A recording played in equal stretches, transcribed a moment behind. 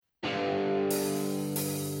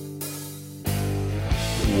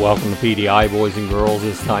Welcome to PDI, boys and girls.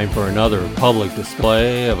 It's time for another public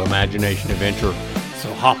display of imagination adventure.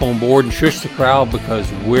 So hop on board and shush the crowd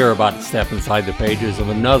because we're about to step inside the pages of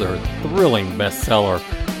another thrilling bestseller.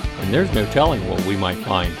 And there's no telling what we might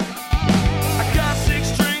find. I got 6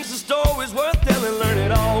 strings of stories worth telling, learn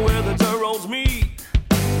it all where the dirt roads meet.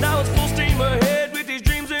 Now it's full steam ahead with these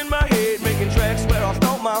dreams in my head, making tracks where I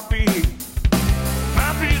stomp my feet.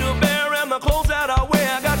 My feet are bare and my clothes that I wear,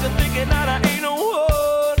 I got you thinking that I ain't no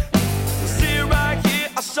hood. So sit right here,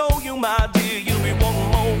 I'll show you my dear, you'll be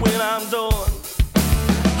wanting more when I'm done.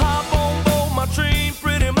 Hop on board my train,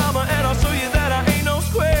 pretty mama, and I'll show you that I ain't no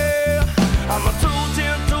square. I'm a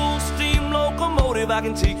 210-tool steam locomotive, I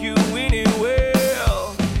can take you anywhere.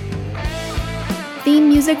 Theme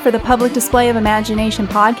music for the Public Display of Imagination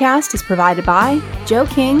podcast is provided by Joe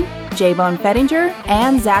King, J-Bone Fettinger,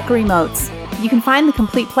 and Zachary Motes. You can find the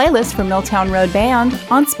complete playlist for Milltown Road Band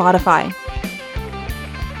on Spotify.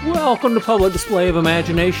 Welcome to Public Display of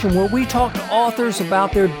Imagination, where we talk to authors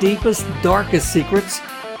about their deepest, darkest secrets,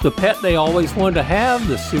 the pet they always wanted to have,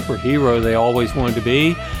 the superhero they always wanted to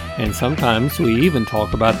be, and sometimes we even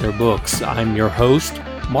talk about their books. I'm your host,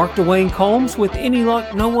 Mark Dwayne Combs. With any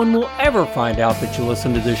luck, no one will ever find out that you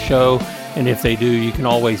listen to this show, and if they do, you can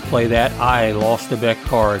always play that I Lost a Bet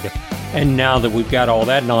card. And now that we've got all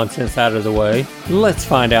that nonsense out of the way, let's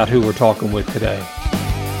find out who we're talking with today.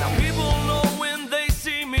 Now people know when they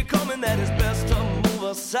see me coming that it's best to move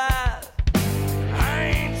aside. I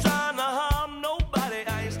ain't trying to harm nobody,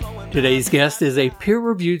 I ain't slowing down. Today's guest is a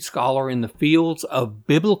peer-reviewed scholar in the fields of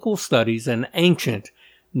biblical studies and ancient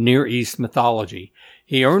Near East mythology.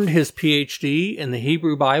 He earned his PhD in the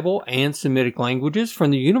Hebrew Bible and Semitic languages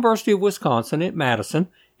from the University of Wisconsin at Madison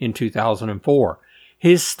in 2004.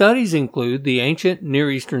 His studies include the ancient Near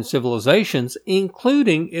Eastern civilizations,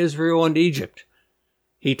 including Israel and Egypt.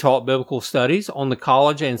 He taught biblical studies on the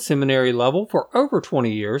college and seminary level for over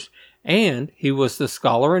 20 years, and he was the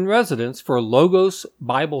scholar in residence for Logos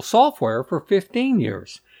Bible Software for 15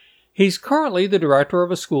 years. He's currently the director of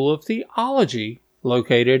a school of theology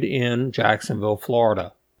located in Jacksonville,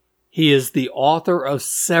 Florida. He is the author of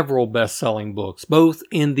several best-selling books, both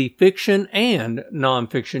in the fiction and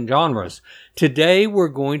nonfiction genres. Today, we're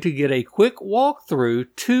going to get a quick walk through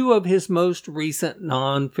 2 of his most recent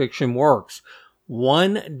nonfiction works.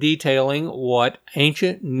 One detailing what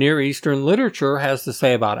ancient Near Eastern literature has to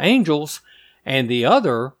say about angels, and the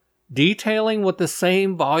other detailing what the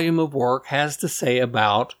same volume of work has to say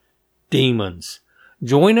about demons.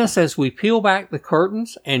 Join us as we peel back the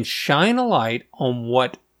curtains and shine a light on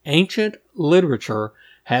what ancient literature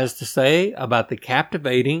has to say about the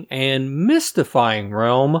captivating and mystifying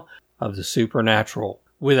realm of the supernatural.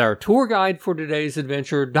 With our tour guide for today's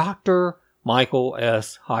adventure, Dr. Michael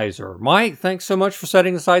S. Heiser. Mike, thanks so much for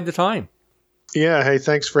setting aside the time. Yeah, hey,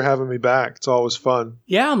 thanks for having me back. It's always fun.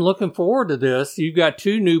 Yeah, I'm looking forward to this. You've got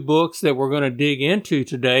 2 new books that we're going to dig into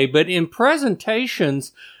today, but in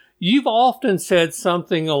presentations, you've often said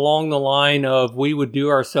something along the line of we would do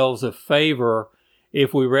ourselves a favor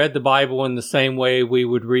if we read the Bible in the same way we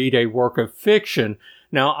would read a work of fiction.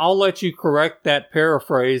 Now, I'll let you correct that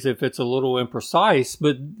paraphrase if it's a little imprecise,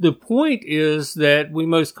 but the point is that we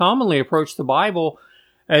most commonly approach the Bible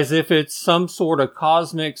as if it's some sort of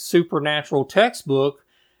cosmic supernatural textbook,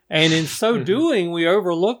 and in so doing, we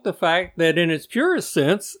overlook the fact that in its purest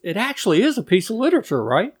sense, it actually is a piece of literature,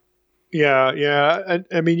 right? Yeah.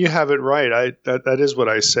 I mean, you have it right. That is what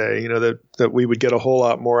I say, that we would get a whole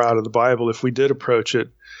lot more out of the Bible if we did approach it,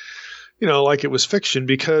 like it was fiction,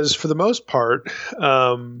 because for the most part,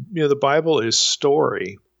 the Bible is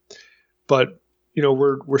story, but,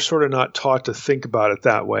 we're sort of not taught to think about it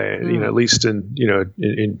that way, at least in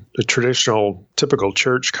a traditional, typical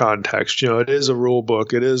church context. It is a rule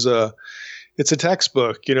book. It's a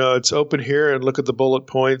textbook, it's open here and look at the bullet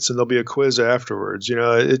points and there'll be a quiz afterwards.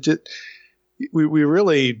 We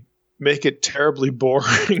really make it terribly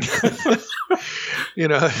boring,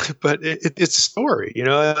 but it's story,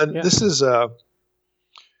 and yeah.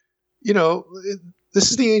 This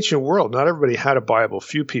is the ancient world. Not everybody had a Bible.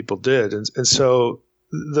 Few people did. And so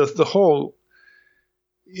the whole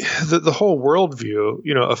worldview,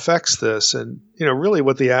 affects this. And, really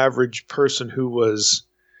what the average person who was,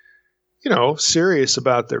 serious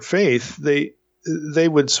about their faith, they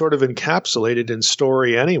would sort of encapsulate it in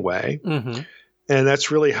story anyway. Mm-hmm. And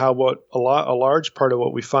that's really how a large part of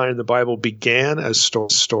what we find in the Bible began as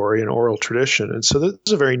story and oral tradition. And so this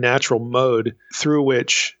is a very natural mode through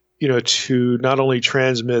which, to not only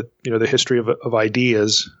transmit, the history of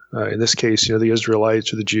ideas, in this case, the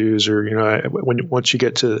Israelites or the Jews, or, once you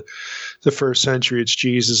get to the first century, it's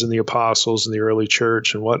Jesus and the apostles and the early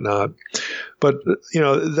church and whatnot. But,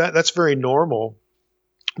 that's very normal.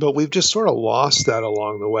 But we've just sort of lost that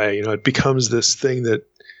along the way. It becomes this thing that,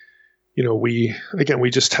 we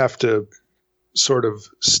just have to sort of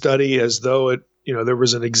study as though there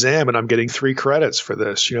was an exam and I'm getting 3 credits for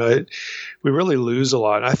this. We really lose a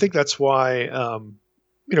lot. And I think that's why,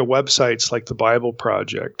 websites like the Bible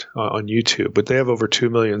Project on YouTube, but they have over 2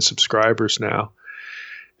 million subscribers now,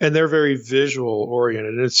 and they're very visual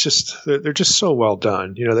oriented. It's just, they're just so well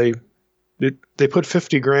done. They put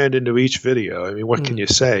 50 grand into each video. I mean, what can you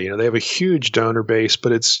say? They have a huge donor base,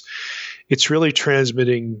 but it's really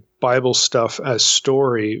transmitting Bible stuff as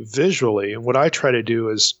story visually. And what I try to do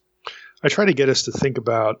is I try to get us to think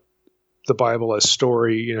about the Bible as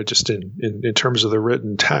story, just in terms of the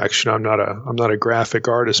written text. I'm not a graphic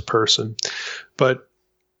artist person, but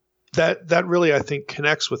that really, I think,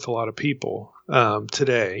 connects with a lot of people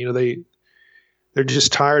today. They're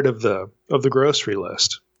just tired of the grocery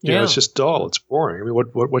list. It's just dull. It's boring. I mean,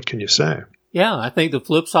 what can you say? Yeah, I think the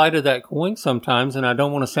flip side of that coin sometimes, and I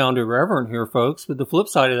don't want to sound irreverent here, folks, but the flip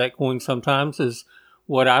side of that coin sometimes is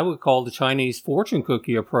what I would call the Chinese fortune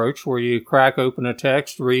cookie approach, where you crack open a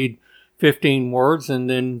text, read 15 words, and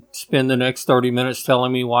then spend the next 30 minutes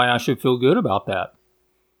telling me why I should feel good about that.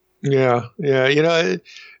 Yeah.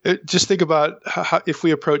 Just think about how, if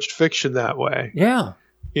we approached fiction that way. Yeah.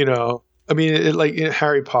 I mean, like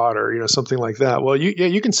Harry Potter, something like that. Well,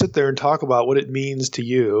 you can sit there and talk about what it means to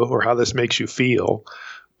you or how this makes you feel,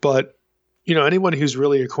 but anyone who's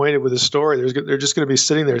really acquainted with the story, they're just going to be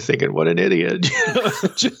sitting there thinking, "What an idiot!"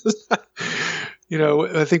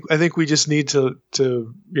 I think we just need to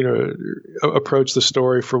approach the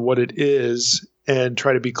story for what it is and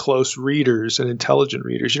try to be close readers and intelligent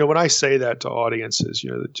readers. When I say that to audiences,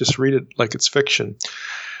 just read it like it's fiction.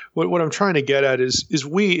 What I'm trying to get at is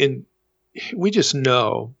we just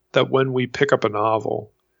know that when we pick up a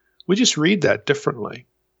novel, we just read that differently.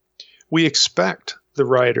 We expect the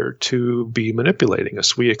writer to be manipulating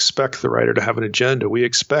us. We expect the writer to have an agenda. We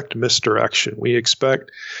expect misdirection. We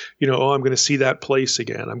expect, I'm going to see that place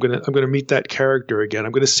again. I'm going to meet that character again.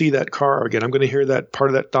 I'm going to see that car again. I'm going to hear that part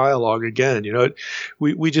of that dialogue again.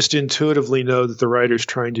 We just intuitively know that the writer's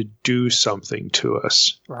trying to do something to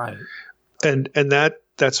us. Right. And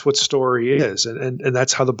that's what story is. And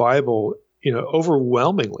that's how the Bible,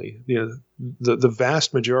 overwhelmingly, the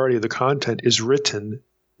vast majority of the content is written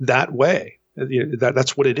that way.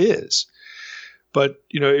 That's what it is. But,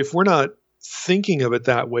 if we're not thinking of it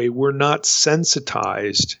that way, we're not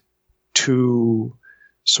sensitized to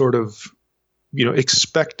sort of,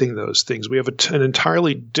 expecting those things. We have an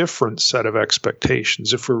entirely different set of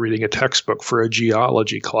expectations if we're reading a textbook for a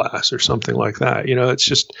geology class or something like that. It's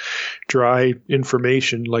just dry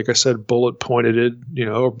information. Like I said, bullet pointed,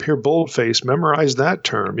 here, boldface, memorize that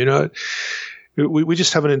term. We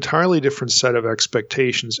just have an entirely different set of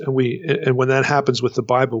expectations. And when that happens with the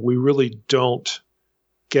Bible, we really don't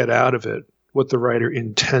get out of it what the writer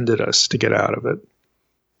intended us to get out of it.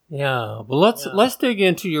 Yeah, well, let's dig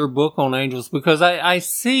into your book on angels, because I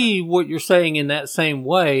see what you're saying in that same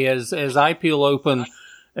way. As I peel open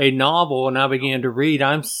a novel and I begin to read,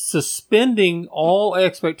 I'm suspending all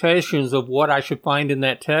expectations of what I should find in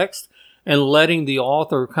that text and letting the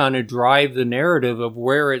author kind of drive the narrative of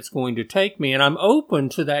where it's going to take me. And I'm open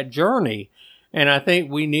to that journey. And I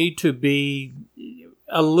think we need to be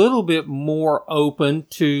a little bit more open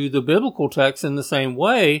to the biblical text in the same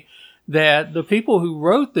way that the people who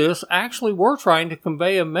wrote this actually were trying to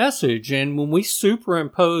convey a message. And when we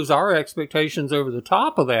superimpose our expectations over the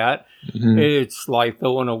top of that, it's like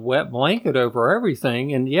throwing a wet blanket over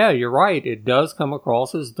everything. And yeah, you're right. It does come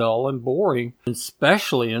across as dull and boring,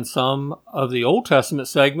 especially in some of the Old Testament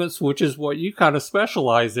segments, which is what you kind of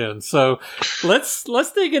specialize in. So let's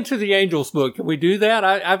dig into the Angels book. Can we do that?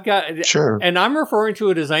 I've got, sure. And I'm referring to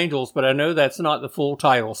it as Angels, but I know that's not the full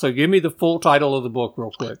title. So give me the full title of the book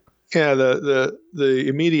real quick. Yeah, the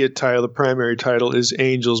immediate title, the primary title is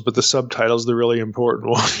Angels, but the subtitle is the really important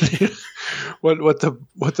one. what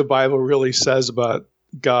the Bible really says about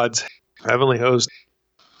God's heavenly host.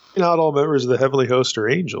 Not all members of the heavenly host are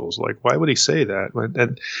angels. Like, why would he say that?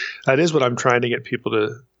 And that is what I'm trying to get people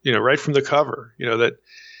to, right from the cover, that,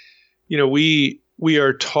 we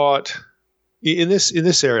are taught in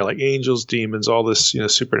this area, like angels, demons, all this,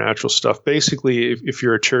 supernatural stuff. Basically, if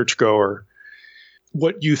you're a churchgoer,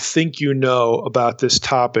 what you think you know about this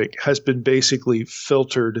topic has been basically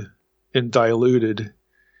filtered and diluted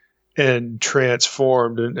and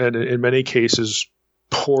transformed and in many cases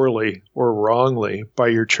poorly or wrongly by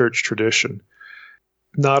your church tradition.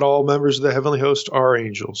 Not all members of the heavenly host are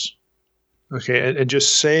angels. Okay, and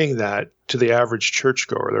just saying that to the average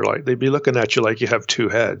churchgoer, they'd be looking at you like you have two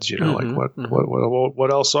heads. You know, like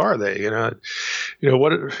what else are they?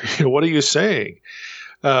 What are you saying?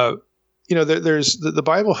 There's the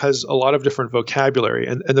Bible has a lot of different vocabulary,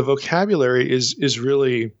 and the vocabulary is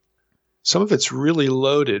really, some of it's really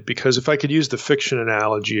loaded, because if I could use the fiction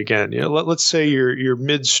analogy again, let's say you're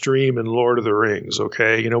midstream in Lord of the Rings,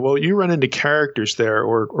 okay? You run into characters there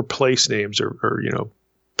or place names or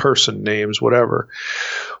person names, whatever.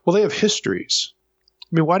 Well, they have histories.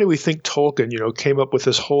 I mean, why do we think Tolkien, came up with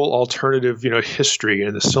this whole alternative, history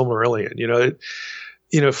in the Silmarillion?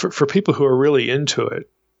 For people who are really into it,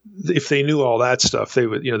 if they knew all that stuff, they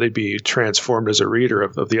would, they'd be transformed as a reader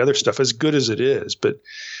of the other stuff, as good as it is. But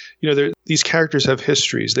these characters have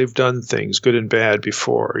histories. They've done things, good and bad,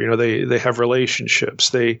 before. They have relationships.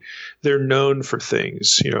 They're known for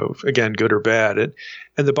things. Again, good or bad.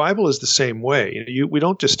 And the Bible is the same way. We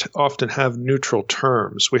don't just often have neutral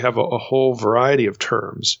terms. We have a whole variety of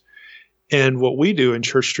terms. And what we do in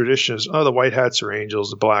church tradition is, the white hats are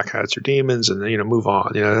angels, the black hats are demons, and then move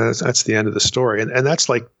on. That's the end of the story. And that's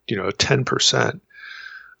like 10%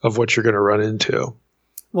 of what you're going to run into.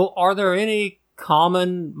 Well, are there any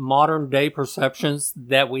common modern day perceptions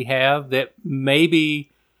that we have that maybe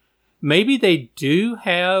they do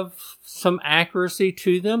have some accuracy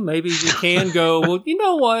to them? Maybe we can go, well, you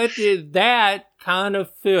know what, that kind of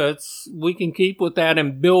fits. We can keep with that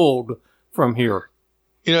and build from here.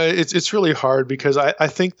 It's really hard, because I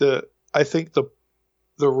think the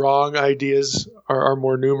wrong ideas are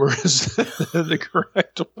more numerous than the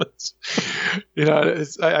correct ones.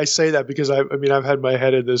 I say that because I've had my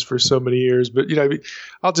head in this for so many years, but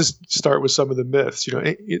I'll just start with some of the myths.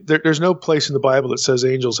 There's no place in the Bible that says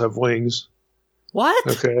angels have wings. What?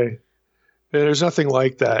 Okay. And there's nothing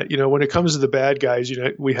like that. When it comes to the bad guys,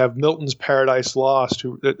 we have Milton's Paradise Lost,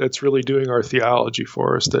 that's really doing our theology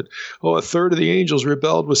for us, that, a third of the angels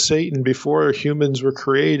rebelled with Satan before humans were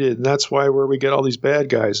created, and that's where we get all these bad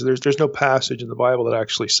guys. There's no passage in the Bible that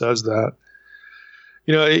actually says that.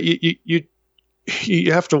 You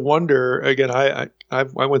have to wonder, again, I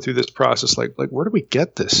went through this process, like where do we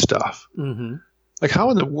get this stuff? Mm-hmm. Like,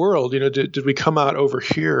 how in the world, did we come out over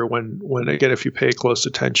here when again, if you pay close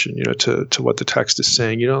attention, to what the text is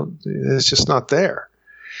saying, it's just not there.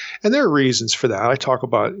 And there are reasons for that. I talk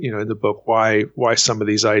about, in the book, why some of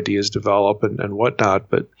these ideas develop and whatnot.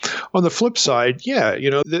 But on the flip side,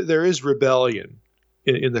 there is rebellion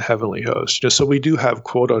in the heavenly host. So we do have,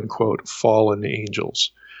 quote unquote, fallen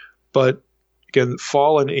angels. But again,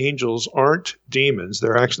 fallen angels aren't demons.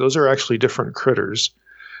 Those are actually different critters.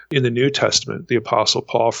 In the New Testament, the Apostle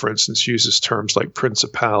Paul, for instance, uses terms like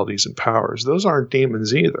principalities and powers. Those aren't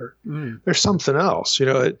demons either. There's something else,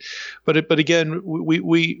 But again,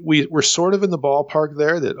 we're sort of in the ballpark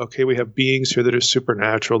there that, okay, we have beings here that are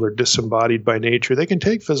supernatural. They're disembodied by nature. They can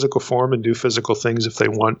take physical form and do physical things if they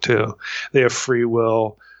want to. They have free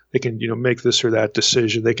will. They can, make this or that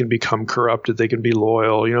decision. They can become corrupted. They can be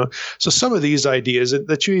loyal, So some of these ideas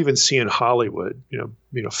that you even see in Hollywood,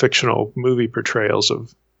 fictional movie portrayals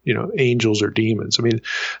of, angels or demons. I mean,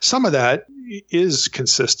 some of that is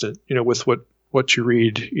consistent, with what you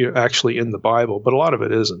read actually in the Bible, but a lot of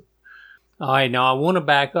it isn't. All right, now I want to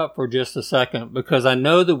back up for just a second, because I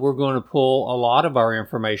know that we're going to pull a lot of our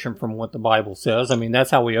information from what the Bible says. I mean, that's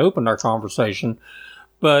how we opened our conversation.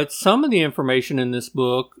 But some of the information in this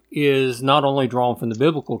book is not only drawn from the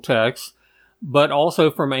biblical text, but also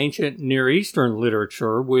from ancient Near Eastern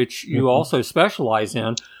literature, which you also specialize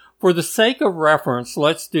in. For the sake of reference,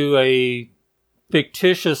 let's do a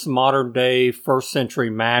fictitious modern-day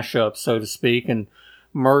first-century mashup, so to speak, and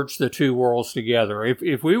merge the two worlds together.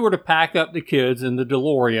 If we were to pack up the kids in the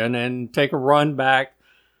DeLorean and take a run back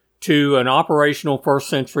to an operational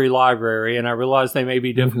first-century library, and I realize they may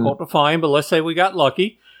be difficult to find, but let's say we got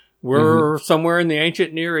lucky. We're somewhere in the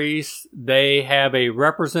ancient Near East. They have a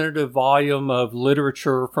representative volume of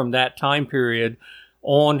literature from that time period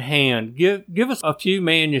on hand. Give us a few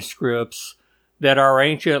manuscripts that our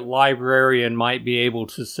ancient librarian might be able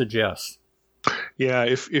to suggest. Yeah,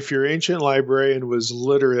 if your ancient librarian was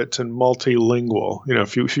literate and multilingual,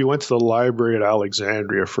 if you went to the library at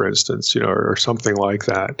Alexandria, for instance, or something like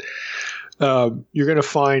that, you're going to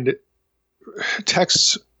find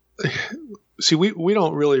texts. See, we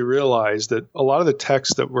don't really realize that a lot of the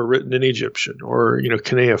texts that were written in Egyptian or,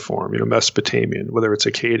 cuneiform, Mesopotamian, whether it's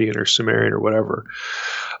Akkadian or Sumerian or whatever,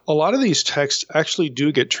 a lot of these texts actually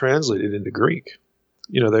do get translated into Greek.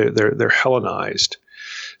 They're Hellenized.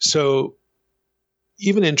 So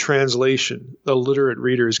even in translation, a literate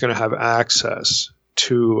reader is going to have access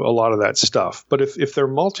to a lot of that stuff. But if they're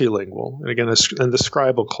multilingual, and again, and the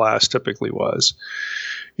scribal class typically was,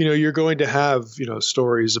 you're going to have,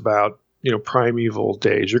 stories about, primeval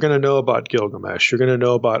days. You're going to know about Gilgamesh. You're going to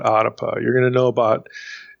know about Oedipus. You're going to know about,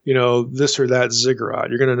 this or that ziggurat.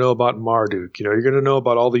 You're going to know about Marduk. You're going to know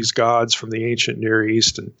about all these gods from the ancient Near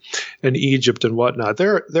East and Egypt and whatnot.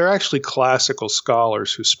 They're actually classical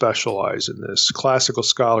scholars who specialize in this. Classical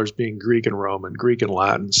scholars being Greek and Roman, Greek and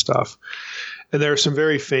Latin stuff. And there are some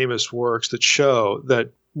very famous works that show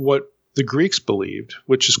that what the Greeks believed,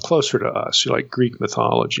 which is closer to us, like Greek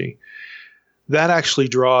mythology, that actually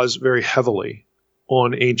draws very heavily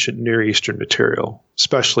on ancient Near Eastern material,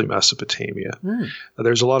 especially Mesopotamia.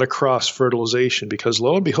 There's a lot of cross-fertilization because,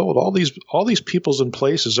 lo and behold, all these peoples and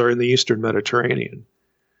places are in the Eastern Mediterranean.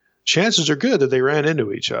 Chances are good that they ran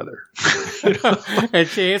into each other. And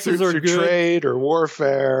chances are through good. Trade or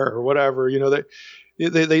warfare or whatever.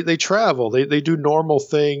 They travel. They do normal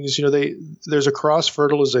things. There's a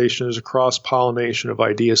cross-fertilization. There's a cross-pollination of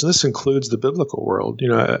ideas, and this includes the biblical world,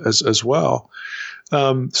 as well.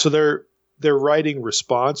 So they're writing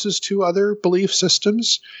responses to other belief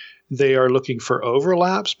systems. They are looking for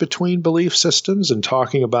overlaps between belief systems and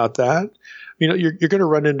talking about that. You're going to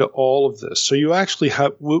run into all of this. So you actually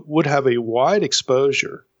would have a wide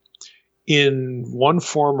exposure in one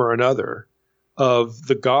form or another of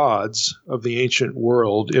the gods of the ancient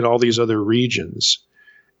world in all these other regions,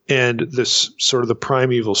 and this sort of the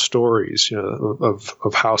primeval stories,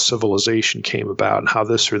 of how civilization came about and how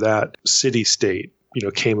this or that city-state,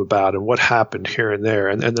 came about and what happened here and there,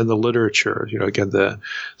 and then the literature, again, the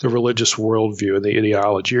religious worldview and the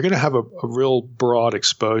ideology. You're going to have a real broad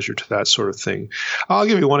exposure to that sort of thing. I'll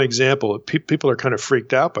give you one example. People are kind of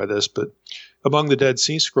freaked out by this, but among the Dead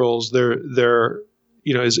Sea Scrolls, there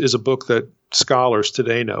is a book that scholars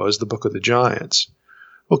today know as the Book of the Giants.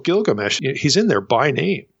 Well, Gilgamesh, he's in there by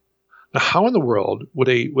name. Now, how in the world would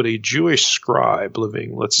a Jewish scribe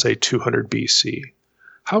living, let's say, 200 BC,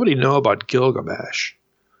 how would he know about Gilgamesh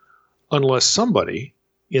unless somebody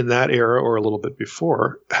in that era or a little bit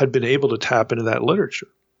before had been able to tap into that literature?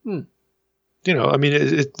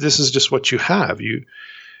 This is just what you have.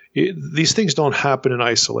 These things don't happen in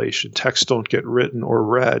isolation. Texts don't get written or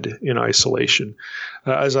read in isolation.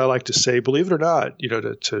 As I like to say, believe it or not,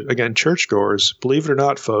 to again, churchgoers, believe it or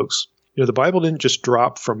not, folks, the Bible didn't just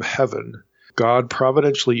drop from heaven. God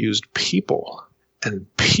providentially used people, and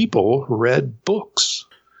people read books.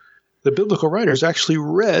 The biblical writers actually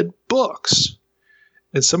read books.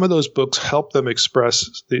 And some of those books help them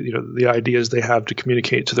express the ideas they have to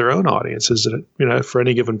communicate to their own audiences for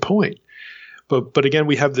any given point. But again,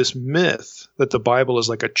 we have this myth that the Bible is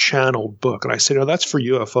like a channeled book. And I say, no, that's for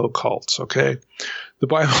UFO cults, okay? The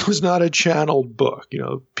Bible is not a channeled book.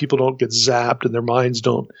 People don't get zapped and their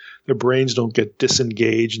brains don't get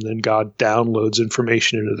disengaged, and then God downloads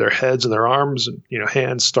information into their heads, and their arms and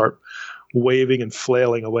hands start waving and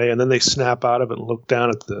flailing away, and then they snap out of it and look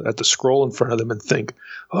down at the scroll in front of them and think,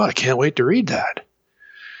 oh, I can't wait to read that.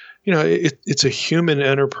 It's a human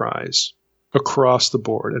enterprise across the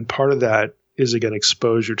board, and part of that is, again,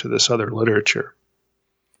 exposure to this other literature.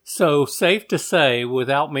 So, safe to say,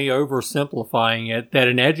 without me oversimplifying it, that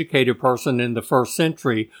an educated person in the first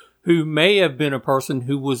century who may have been a person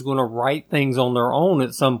who was going to write things on their own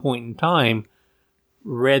at some point in time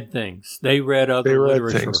read things. They read other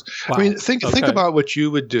literature. Things. Wow. I mean, think about what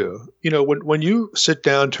you would do. When you sit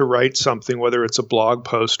down to write something, whether it's a blog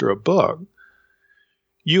post or a book,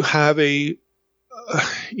 you have you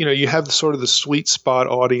have sort of the sweet spot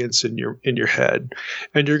audience in your head,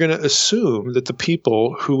 and you're going to assume that the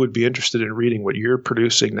people who would be interested in reading what you're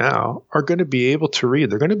producing now are going to be able to read.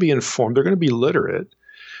 They're going to be informed. They're going to be literate.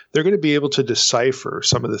 They're going to be able to decipher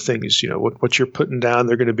some of the things, what you're putting down.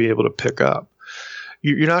 They're going to be able to pick up.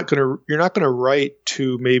 You're not going to write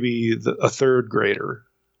to maybe a third grader.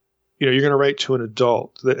 You're going to write to an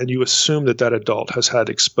adult, and you assume that adult has had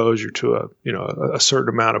exposure to a certain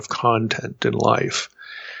amount of content in life.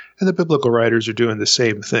 And the biblical writers are doing the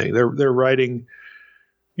same thing. They're writing,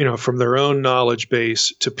 from their own knowledge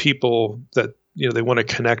base to people that they want to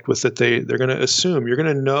connect with. That they're going to assume you're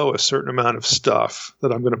going to know a certain amount of stuff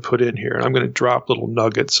that I'm going to put in here, and I'm going to drop little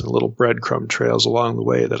nuggets and little breadcrumb trails along the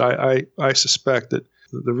way. That I suspect that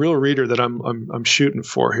the real reader that I'm shooting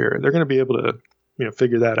for here, they're going to be able to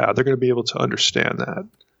figure that out. They're going to be able to understand that.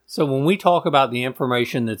 So when we talk about the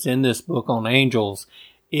information that's in this book on angels,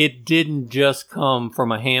 it didn't just come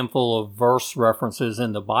from a handful of verse references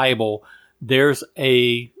in the Bible. There's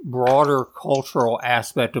a broader cultural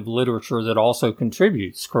aspect of literature that also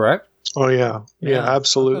contributes, correct? Oh, yeah. Yeah, Yeah.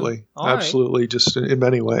 absolutely. Okay. All right. Absolutely, just in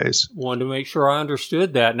many ways. Wanted to make sure I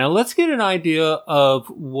understood that. Now let's get an idea of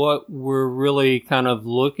what we're really kind of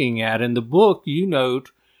looking at. In the book, you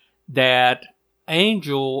note that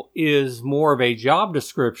angel is more of a job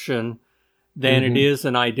description than it is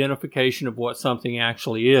an identification of what something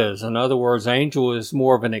actually is. In other words, angel is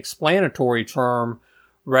more of an explanatory term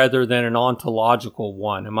rather than an ontological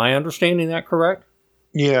one. Am I understanding that correct?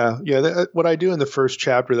 Yeah. What I do in the first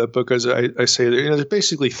chapter of that book is I say that, there's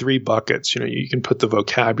basically three buckets. You can put the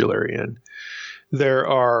vocabulary in. There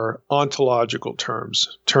are ontological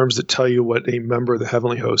terms that tell you what a member of the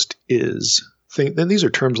heavenly host is. Then these are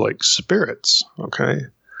terms like spirits. Okay.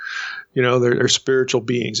 They're spiritual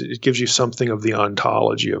beings. It gives you something of the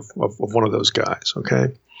ontology of one of those guys. Okay.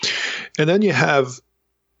 And then you have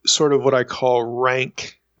sort of what I call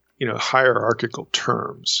rank, hierarchical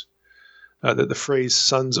terms. The phrase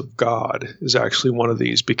sons of God is actually one of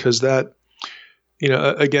these, because that,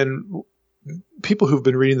 again, people who've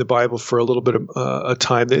been reading the Bible for a little bit of a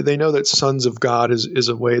time, they know that sons of God is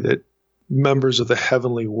a way that members of the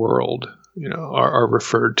heavenly world, are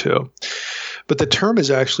referred to. But the term is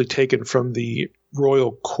actually taken from the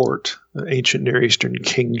royal court, ancient Near Eastern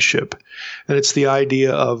kingship. And it's the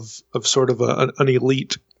idea of sort of an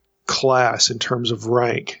elite class in terms of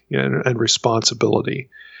rank and responsibility.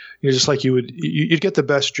 Just like you'd get the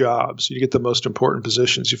best jobs, you'd get the most important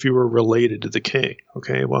positions if you were related to the king.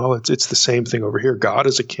 Okay, well, it's the same thing over here. God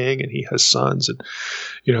is a king, and he has sons, and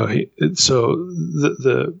so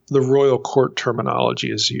the royal court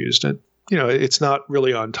terminology is used, and it's not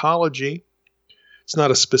really ontology. It's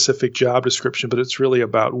not a specific job description, but it's really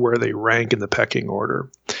about where they rank in the pecking order.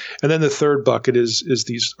 And then the third bucket is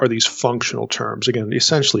these functional terms, again,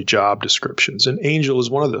 essentially job descriptions. And angel is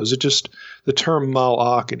one of those. The term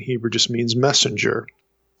malach in Hebrew just means messenger.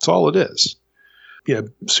 That's all it is. A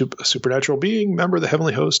supernatural being, member of the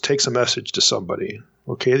heavenly host, takes a message to somebody.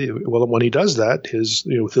 Okay, well, when he does that, his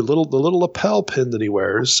with the little lapel pin that he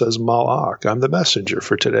wears says malach, I'm the messenger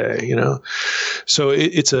for today. So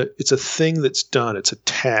it's a thing that's done. It's a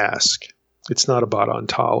task. It's not about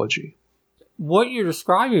ontology. What you're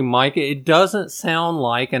describing, Mike, it doesn't sound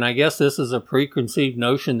like, and I guess this is a preconceived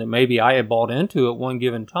notion that maybe I had bought into at one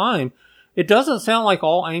given time. It doesn't sound like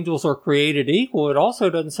all angels are created equal. It also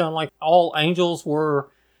doesn't sound like all angels were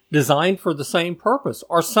designed for the same purpose.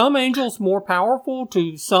 Are some angels more powerful?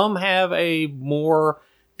 Do some have a more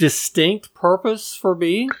distinct purpose for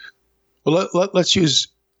being? Well, let's use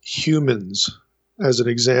humans as an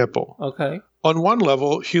example. Okay. On one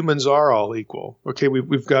level, humans are all equal. Okay,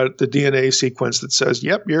 we've got the DNA sequence that says,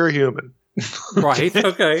 "Yep, you're a human." Right.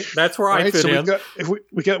 Okay, that's where I fit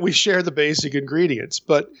in. We share the basic ingredients,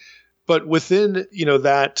 but within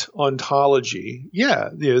that ontology,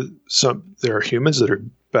 there are humans that are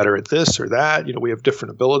better at this or that. We have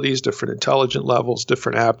different abilities, different intelligent levels,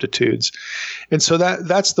 different aptitudes, and so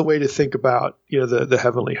that's the way to think about the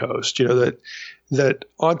heavenly host. That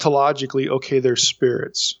ontologically, okay, they're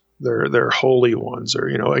spirits. They're holy ones, or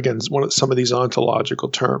again, some of these ontological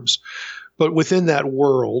terms. But within that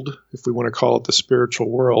world, if we want to call it the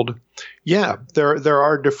spiritual world, there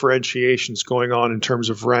are differentiations going on in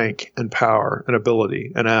terms of rank and power and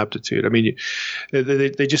ability and aptitude. I mean,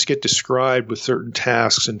 they just get described with certain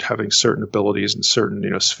tasks and having certain abilities and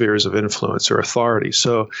certain spheres of influence or authority.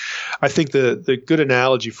 So I think the good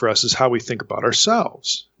analogy for us is how we think about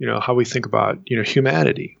ourselves, how we think about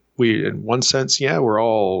humanity. We, in one sense, we're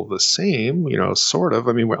all the same, sort of.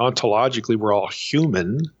 I mean, ontologically, we're all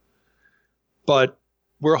human, but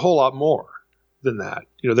we're a whole lot more than that.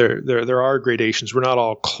 There are gradations. We're not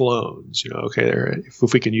all clones, okay,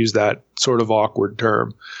 if we can use that sort of awkward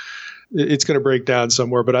term. It's going to break down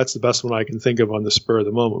somewhere, but that's the best one I can think of on the spur of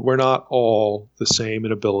the moment. We're not all the same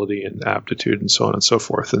in ability and aptitude and so on and so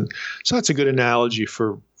forth. And so that's a good analogy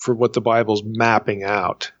for what the Bible's mapping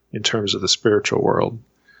out in terms of the spiritual world.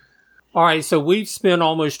 All right, so we've spent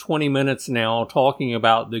almost 20 minutes now talking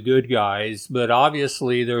about the good guys, but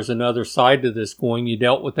obviously there's another side to this coin. You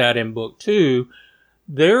dealt with that in book 2.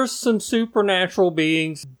 There's some supernatural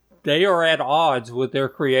beings. They are at odds with their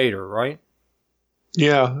creator, right?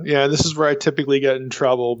 Yeah. This is where I typically get in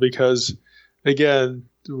trouble because, again,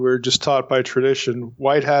 we're just taught by tradition,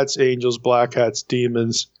 white hats, angels, black hats,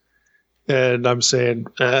 demons. And I'm saying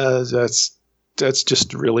that's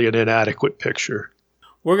just really an inadequate picture.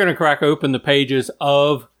 We're going to crack open the pages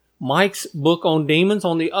of Mike's book on demons.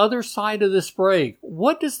 On the other side of this break,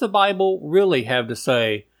 what does the Bible really have to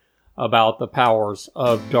say about the powers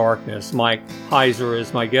of darkness? Mike Heiser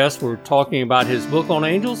is my guest. We're talking about his book on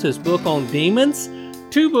angels, his book on demons.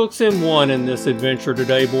 2 books in one in this adventure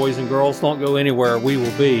today, boys and girls. Don't go anywhere. We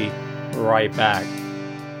will be right back.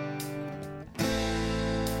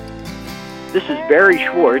 This is Barry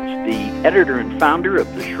Schwartz, the editor and founder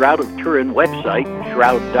of the Shroud of Turin website,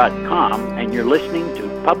 shroud.com, and you're listening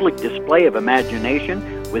to Public Display of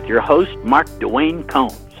Imagination with your host, Mark Dwayne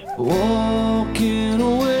Combs. Walking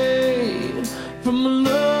away from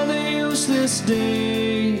another useless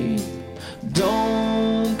day.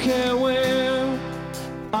 Don't care where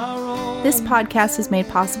I roam. This podcast is made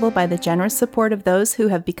possible by the generous support of those who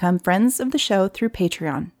have become friends of the show through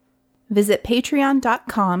Patreon. Visit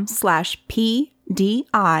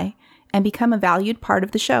patreon.com/PDI and become a valued part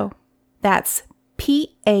of the show. That's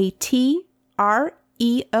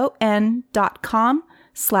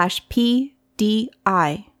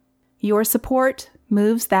patreon.com/PDI. Your support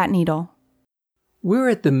moves that needle. We're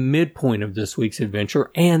at the midpoint of this week's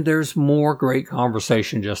adventure, and there's more great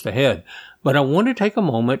conversation just ahead. But I want to take a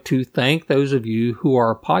moment to thank those of you who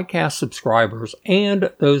are podcast subscribers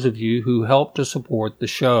and those of you who help to support the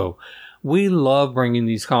show. We love bringing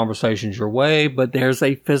these conversations your way, but there's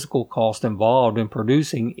a physical cost involved in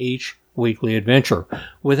producing each weekly adventure.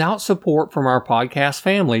 Without support from our podcast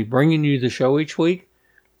family, bringing you the show each week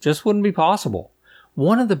just wouldn't be possible.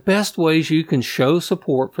 One of the best ways you can show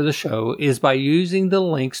support for the show is by using the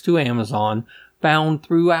links to Amazon found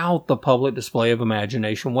throughout the Public Display of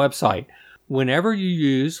Imagination website. Whenever you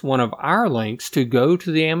use one of our links to go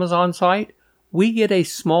to the Amazon site, we get a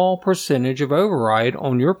small percentage of override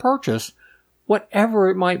on your purchase, whatever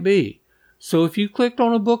it might be. So if you clicked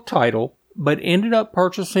on a book title, but ended up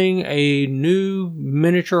purchasing a new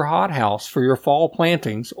miniature hothouse for your fall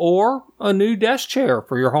plantings or a new desk chair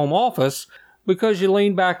for your home office because you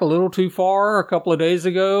leaned back a little too far a couple of days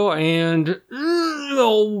ago and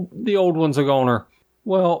the old one's a goner,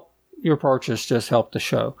 well, your purchase just helped the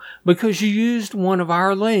show because you used one of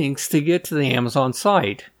our links to get to the Amazon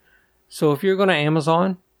site. So if you're going to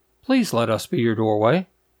Amazon, please let us be your doorway.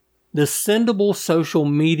 The Sendable social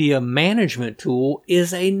media management tool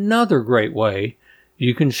is another great way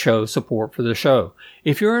you can show support for the show.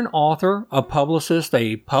 If you're an author, a publicist,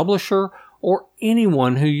 a publisher, or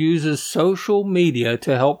anyone who uses social media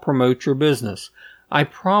to help promote your business, I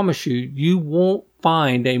promise you, you won't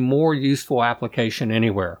find a more useful application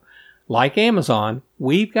anywhere. Like Amazon,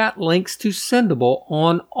 we've got links to Sendable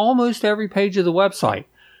on almost every page of the website.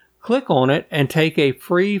 Click on it and take a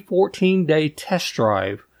free 14-day test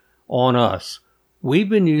drive on us. We've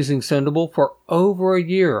been using Sendable for over a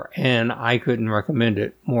year, and I couldn't recommend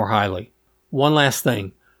it more highly. One last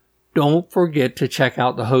thing. Don't forget to check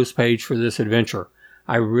out the host page for this adventure.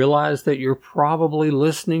 I realize that you're probably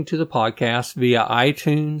listening to the podcast via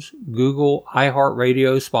iTunes, Google,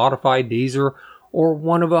 iHeartRadio, Spotify, Deezer, or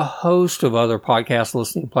one of a host of other podcast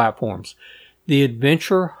listening platforms. The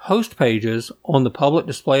adventure host pages on the Public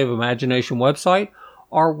Display of Imagination website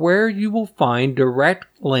are where you will find direct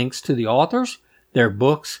links to the authors, their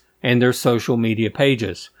books, and their social media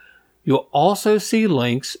pages. You'll also see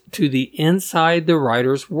links to the Inside the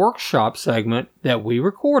Writer's Workshop segment that we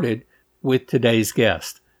recorded with today's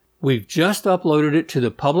guest. We've just uploaded it to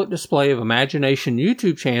the Public Display of Imagination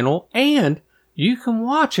YouTube channel, and you can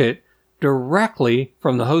watch it directly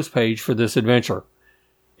from the host page for this adventure.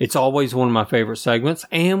 It's always one of my favorite segments,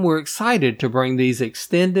 and we're excited to bring these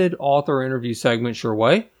extended author interview segments your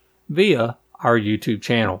way via our YouTube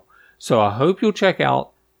channel. So I hope you'll check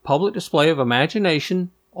out Public Display of Imagination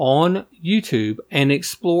on YouTube and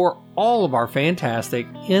explore all of our fantastic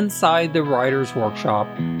Inside the Writer's Workshop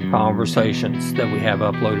conversations that we have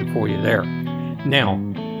uploaded for you there. Now,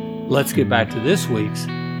 let's get back to this week's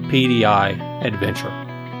PDI adventure.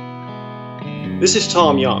 This is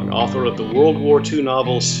Tom Young, author of the World War II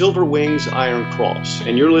novel Silver Wings, Iron Cross,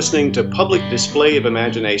 and you're listening to Public Display of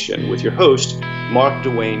Imagination with your host, Mark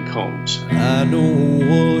Dwayne Combs. I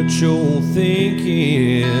know what you're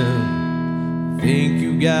thinking. Think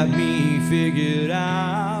you got me figured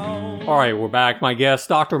out. All right, we're back. My guest,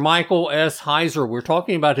 Dr. Michael S. Heiser. We're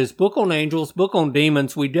talking about his book on angels, book on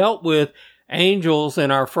demons. We dealt with angels in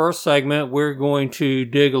our first segment. We're going to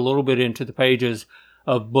dig a little bit into the pages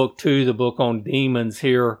of book 2, the book on demons,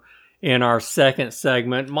 here in our second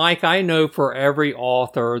segment. Mike, I know for every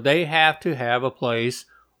author, they have to have a place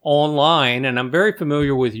online, and I'm very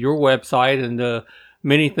familiar with your website and the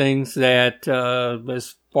many things that,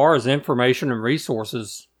 as far as information and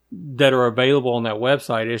resources that are available on that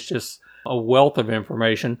website, it's just a wealth of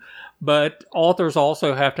information. But authors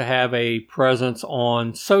also have to have a presence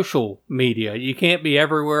on social media. You can't be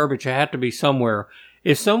everywhere, but you have to be somewhere.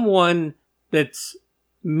 If someone that's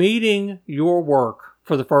meeting your work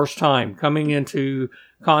for the first time, coming into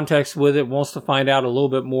context with it, wants to find out a little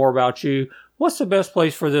bit more about you, what's the best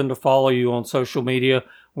place for them to follow you on social media?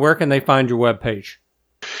 where can they find your webpage?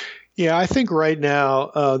 Yeah, I think right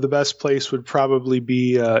now the best place would probably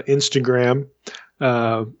be Instagram.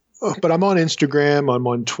 But I'm on Instagram. I'm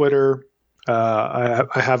on Twitter. I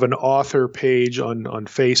have an author page on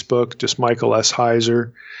Facebook, just Michael S.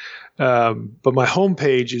 Heiser. But my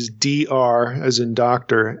homepage is dr, as in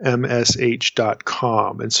doctor,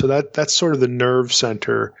 msh.com. And so that's sort of the nerve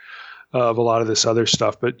center of a lot of this other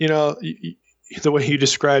stuff. But, the way you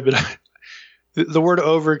described it, the word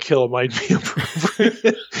overkill might be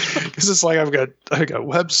appropriate because it's like I've got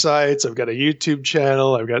websites, I've got a YouTube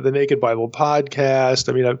channel, I've got the Naked Bible podcast.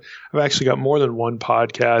 I mean, I've actually got more than one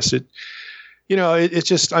podcast. It's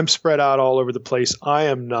just I'm spread out all over the place. I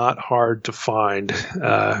am not hard to find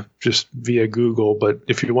just via Google, but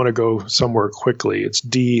if you want to go somewhere quickly, it's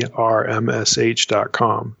drmsh.com.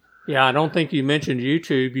 Yeah, I don't think you mentioned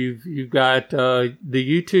YouTube. You've got the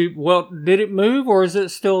YouTube. Well, did it move or is it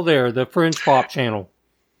still there? The Fringe Pop channel.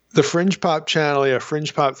 The Fringe Pop channel, yeah,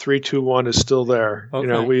 Fringe Pop 321 is still there.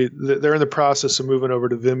 Okay. They're in the process of moving over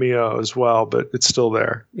to Vimeo as well, but it's still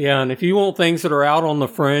there. Yeah, and if you want things that are out on the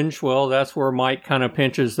fringe, well, that's where Mike kind of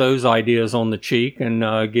pinches those ideas on the cheek and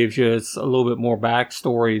gives you a little bit more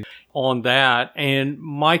backstory on that. And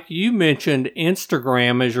Mike, you mentioned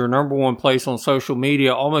Instagram as your number one place on social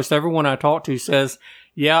media. Almost everyone I talk to says,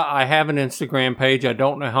 yeah, I have an Instagram page. I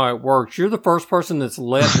don't know how it works. You're the first person that's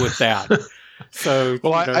led with that. So,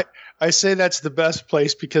 well, I say that's the best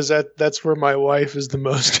place because that's where my wife is the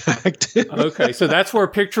most active. Okay, so that's where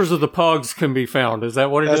pictures of the pugs can be found. Is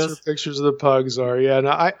that what it is? That's where pictures of the pugs are, yeah. And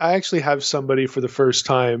I actually have somebody for the first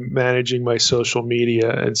time managing my social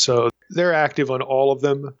media, and so they're active on all of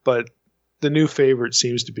them, but the new favorite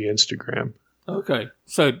seems to be Instagram. Okay,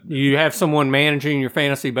 so you have someone managing your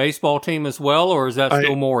fantasy baseball team as well, or is that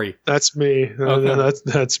still Maury? That's me. Okay.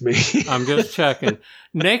 That's me. I'm just checking.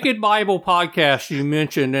 Naked Bible Podcast you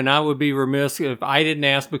mentioned, and I would be remiss if I didn't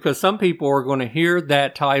ask, because some people are going to hear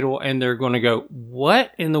that title and they're going to go,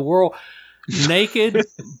 what in the world? Naked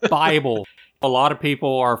Bible. A lot of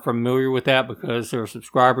people are familiar with that because they're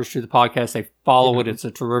subscribers to the podcast. They follow it. It's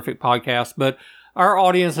a terrific podcast, but our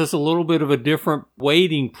audience has a little bit of a different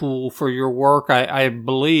wading pool for your work, I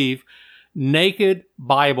believe. Naked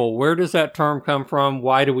Bible, where does that term come from?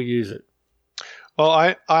 Why do we use it?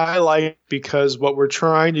 Well, I like it because what we're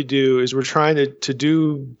trying to do is we're trying to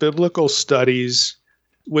do biblical studies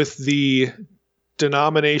with the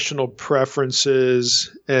denominational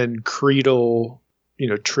preferences and creedal,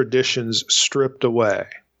 traditions stripped away.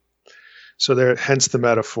 So there, hence the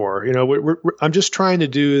metaphor. I'm just trying to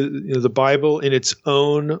do the Bible in its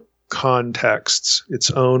own contexts, its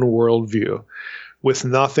own worldview, with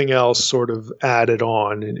nothing else sort of added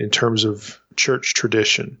on in terms of church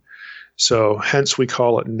tradition. So hence we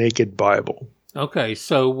call it Naked Bible. Okay,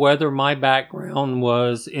 so whether my background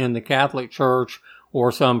was in the Catholic Church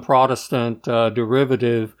or some Protestant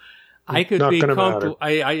derivative, I could be comfortable.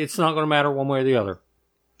 It's not going to matter one way or the other.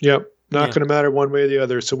 Yep. Not going to matter one way or the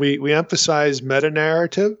other. So we emphasize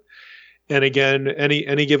meta-narrative. And again,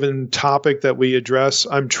 any given topic that we address,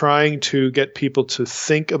 I'm trying to get people to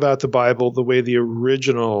think about the Bible the way the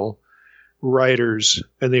original writers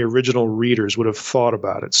and the original readers would have thought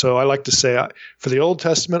about it. So I like to say, for the Old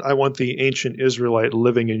Testament, I want the ancient Israelite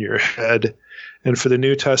living in your head. And for the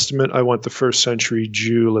New Testament, I want the first century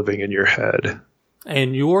Jew living in your head.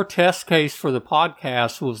 And your test case for the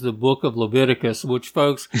podcast was the book of Leviticus, which,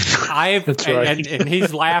 folks, I've, right. and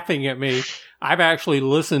he's laughing at me. I've actually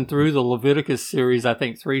listened through the Leviticus series, I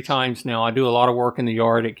think 3 times now. I do a lot of work in the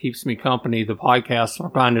yard. It keeps me company, the podcast,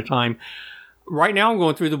 from time to time. Right now I'm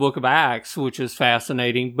going through the book of Acts, which is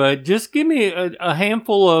fascinating, but just give me a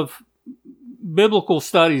handful of biblical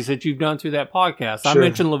studies that you've done through that podcast. Sure. I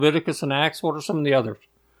mentioned Leviticus and Acts. What are some of the others?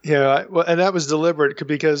 Yeah, well, and that was deliberate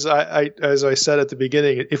because I, as I said at the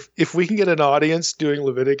beginning, if we can get an audience doing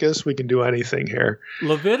Leviticus, we can do anything here.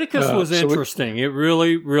 Leviticus was interesting. It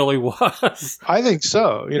really, really was. I think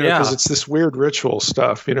so, because it's this weird ritual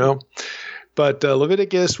stuff, But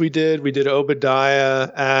Leviticus, we did Obadiah,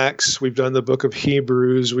 Acts. We've done the book of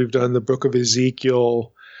Hebrews. We've done the book of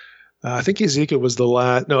Ezekiel. I think Ezekiel was the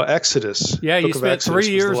last. No, Exodus. Yeah, you spent 3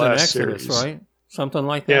 years in Exodus, series. right? Something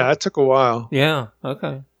like that. Yeah, that took a while. Yeah.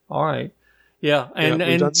 Okay. All right. Yeah, and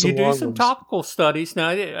you do some topical studies. Now,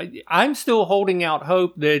 I'm still holding out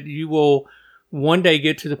hope that you will one day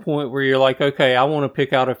get to the point where you're like, okay, I want to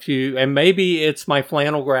pick out a few, and maybe it's my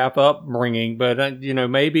flannel graph upbringing, but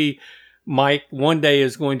maybe Mike one day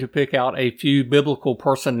is going to pick out a few biblical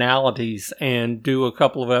personalities and do a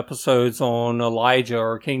couple of episodes on Elijah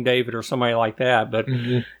or King David or somebody like that. But,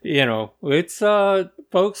 it's,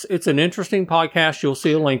 folks, it's an interesting podcast. You'll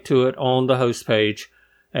see a link to it on the host page.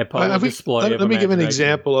 at Public Display. Let me give an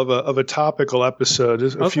example of a topical episode.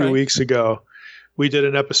 A few weeks ago, we did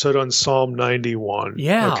an episode on Psalm 91.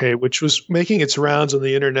 Yeah. Okay, which was making its rounds on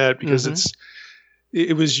the internet because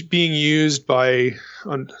it was being used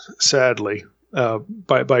sadly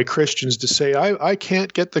by Christians to say, I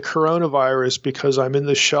can't get the coronavirus because I'm in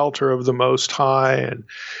the shelter of the Most High,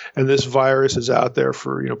 and this virus is out there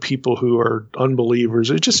for people who are unbelievers.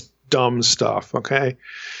 It's just dumb stuff. Okay.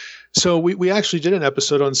 So we actually did an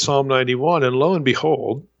episode on Psalm 91, and lo and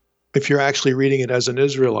behold, if you're actually reading it as an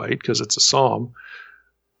Israelite, because it's a psalm,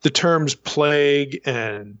 the terms plague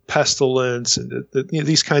and pestilence and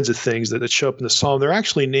these kinds of things that show up in the psalm, they're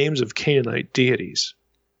actually names of Canaanite deities,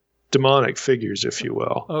 demonic figures, if you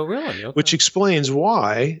will. Oh, really? Okay. Which explains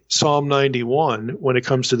why Psalm 91, when it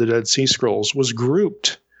comes to the Dead Sea Scrolls, was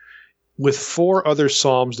grouped with 4 other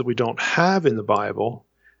psalms that we don't have in the Bible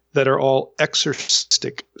that are all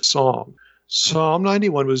exorcistic psalms. Psalm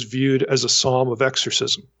 91 was viewed as a psalm of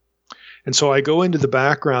exorcism. And so I go into the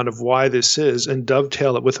background of why this is and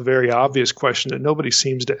dovetail it with a very obvious question that nobody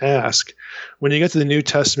seems to ask. When you get to the New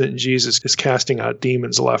Testament, Jesus is casting out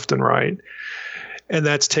demons left and right, and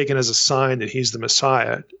that's taken as a sign that he's the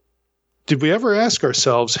Messiah. Did we ever ask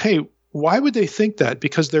ourselves, hey, why would they think that?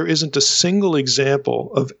 Because there isn't a single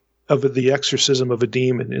example of the exorcism of a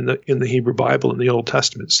demon in the Hebrew Bible in the Old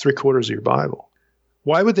Testament. It's 3/4 of your Bible.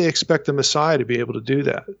 Why would they expect the Messiah to be able to do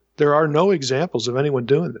that? There are no examples of anyone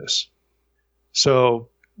doing this. So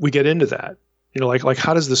we get into that. Like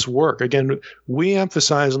how does this work? Again, we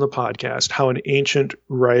emphasize on the podcast how an ancient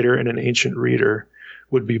writer and an ancient reader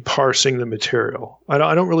would be parsing the material. I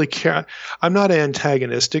don't really care. I'm not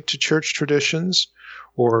antagonistic to church traditions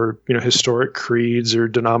or historic creeds or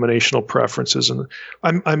denominational preferences, and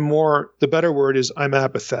I'm more, the better word is I'm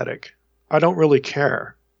apathetic. I don't really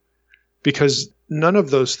care, because none of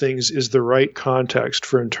those things is the right context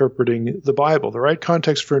for interpreting the Bible. The right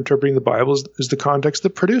context for interpreting the Bible is the context that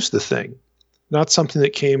produced the thing, not something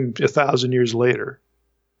that came 1,000 years later.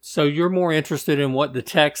 So you're more interested in what the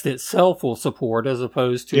text itself will support as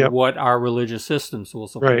opposed to what our religious systems will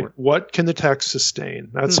support. Right. What can the text sustain?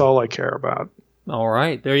 That's all I care about. All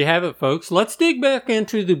right. There you have it, folks. Let's dig back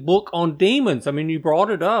into the book on demons. I mean, you brought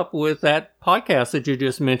it up with that podcast that you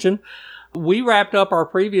just mentioned. We wrapped up our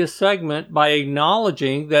previous segment by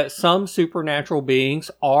acknowledging that some supernatural beings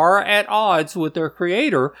are at odds with their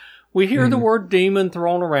creator. We hear the word demon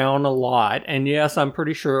thrown around a lot, and yes, I'm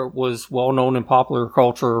pretty sure it was well known in popular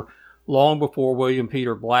culture long before William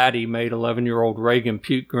Peter Blatty made 11-year-old Reagan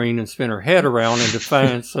puke green and spin her head around in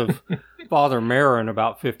defense of Father Merrin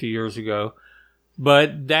about 50 years ago.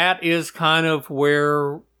 But that is kind of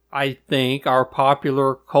where I think our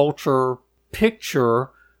popular culture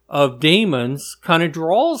picture of demons kind of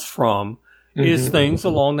draws from, is things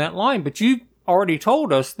along that line. But you've already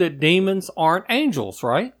told us that demons aren't angels,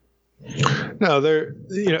 right? No, they're,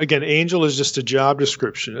 again, angel is just a job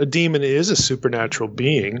description. A demon is a supernatural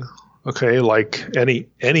being, okay, like any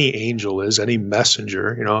angel is, any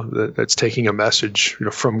messenger, that's taking a message,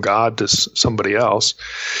 from God to somebody else.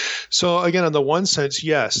 So again, in the one sense,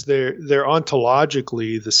 yes, they're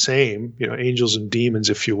ontologically the same, angels and demons,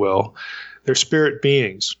 if you will. They're spirit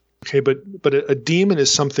beings. Okay, but a demon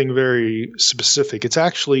is something very specific. It's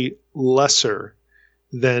actually lesser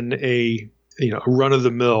than a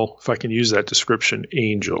run-of-the-mill, if I can use that description,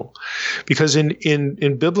 angel. Because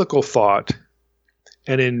in biblical thought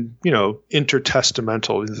and in,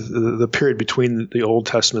 intertestamental, the period between the Old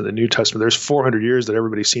Testament and the New Testament, there's 400 years that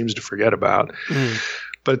everybody seems to forget about.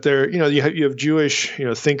 But there, you have Jewish,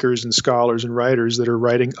 thinkers and scholars and writers that are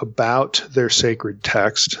writing about their sacred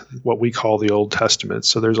text, what we call the Old Testament.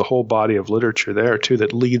 So there's a whole body of literature there too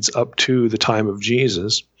that leads up to the time of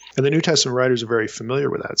Jesus. And the New Testament writers are very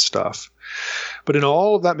familiar with that stuff. But in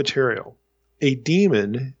all of that material, a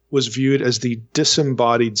demon was viewed as the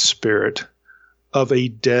disembodied spirit of a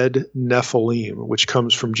dead Nephilim, which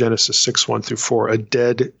comes from Genesis 6:1-4, a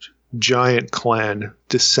dead giant clan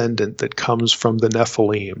descendant that comes from the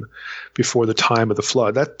Nephilim before the time of the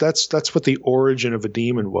flood. That's what the origin of a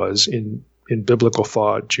demon was in biblical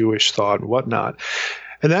thought, Jewish thought, and whatnot.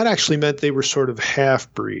 And that actually meant they were sort of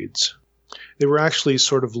half-breeds. They were actually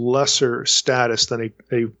sort of lesser status than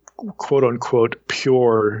a quote-unquote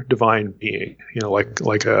pure divine being,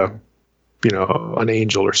 like an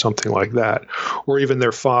angel or something like that, or even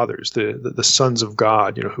their fathers, the sons of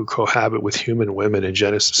God, who cohabit with human women in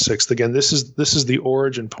Genesis 6. Again, this is the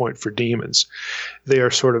origin point for demons. They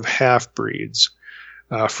are sort of half-breeds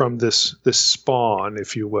from this spawn,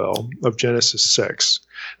 if you will, of Genesis 6.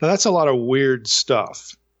 Now, that's a lot of weird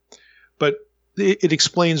stuff, but it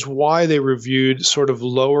explains why they were viewed sort of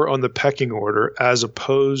lower on the pecking order as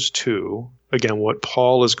opposed to, again, what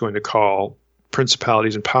Paul is going to call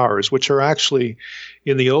principalities and powers, which are actually,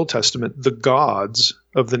 in the Old Testament, the gods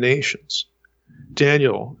of the nations.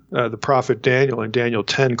 Daniel, the prophet Daniel in Daniel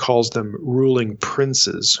 10 calls them ruling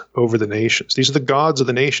princes over the nations. These are the gods of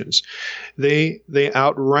the nations. They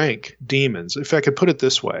outrank demons. If I could put it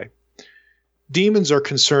this way, demons are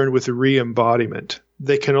concerned with re-embodiment.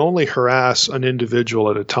 They can only harass an individual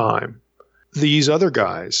at a time. These other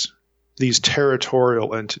guys, these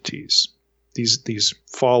territorial entities, these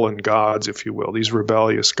fallen gods, if you will, these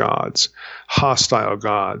rebellious gods, hostile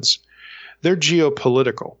gods, they're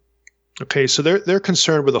geopolitical. Okay, so they're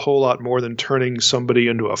concerned with a whole lot more than turning somebody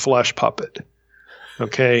into a flesh puppet.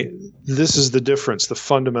 Okay, this is the difference, the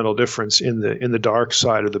fundamental difference in the dark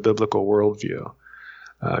side of the biblical worldview.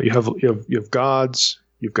 You have gods,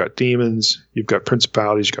 you've got demons, you've got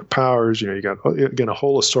principalities, you've got powers. You got, again, a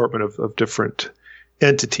whole assortment of different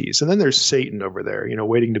entities, and then there's Satan over there,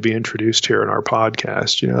 waiting to be introduced here in our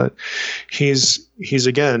podcast. He's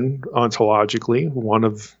again ontologically one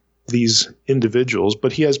of these individuals,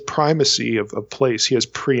 but he has primacy of place. He has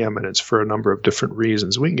preeminence for a number of different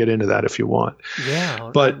reasons. We can get into that if you want.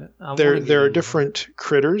 Yeah, but there are different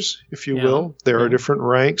critters, if you will. There are different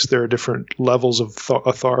ranks. There are different levels of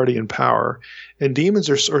authority and power, and demons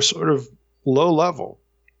are sort of low level,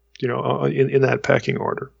 in that pecking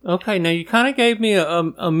order. Okay, now you kind of gave me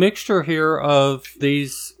a mixture here of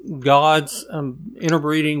these gods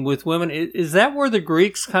interbreeding with women. Is that where the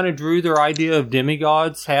Greeks kind of drew their idea of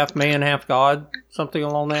demigods, half man, half god, something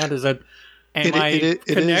along that? Is that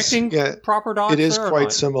connecting proper dots? It is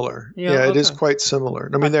quite similar. It is quite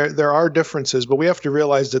similar. I mean, there are differences, but we have to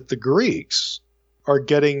realize that the Greeks are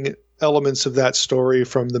getting elements of that story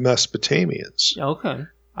from the Mesopotamians. Okay.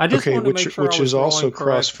 I just wanted to make sure which is also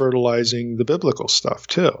cross-fertilizing the biblical stuff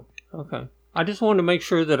too. Okay, I just wanted to make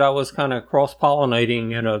sure that I was kind of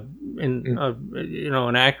cross-pollinating in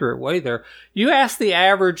an accurate way there. You asked the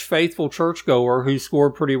average faithful churchgoer who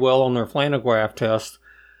scored pretty well on their flannelgraph test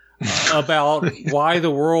about why the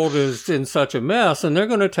world is in such a mess, and they're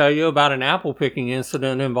going to tell you about an apple-picking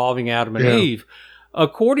incident involving Adam and Eve.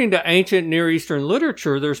 According to ancient Near Eastern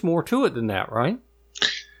literature, there's more to it than that, right?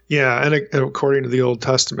 Yeah, and according to the Old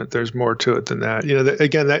Testament, there's more to it than that.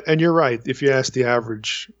 And you're right. If you ask the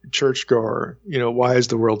average churchgoer, why is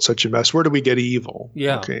the world such a mess? Where do we get evil?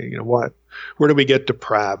 Yeah. Okay, where do we get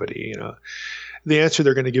depravity? The answer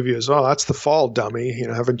they're going to give you is, "Oh, that's the fall, dummy.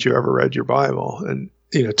 Haven't you ever read your Bible?" And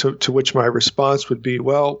to which my response would be,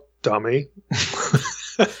 "Well, dummy."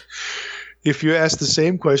 If you ask the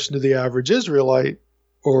same question to the average Israelite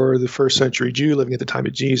or the first century Jew living at the time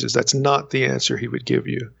of Jesus, that's not the answer he would give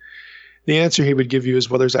you. The answer he would give you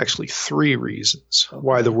is, well, there's actually 3 reasons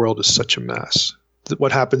why the world is such a mess.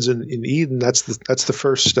 What happens in Eden, that's the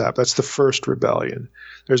first step. That's the first rebellion.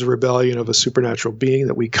 There's a rebellion of a supernatural being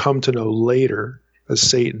that we come to know later as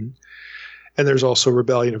Satan. And there's also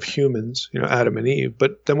rebellion of humans, Adam and Eve.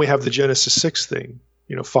 But then we have the Genesis 6 thing,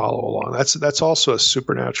 follow along. That's also a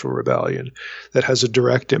supernatural rebellion that has a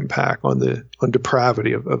direct impact on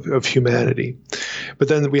depravity of humanity. But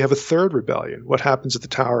then we have a third rebellion. What happens at the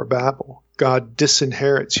Tower of Babel? God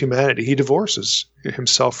disinherits humanity. He divorces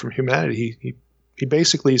himself from humanity. He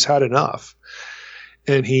basically has had enough.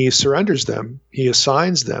 And he surrenders them. He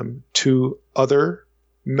assigns them to other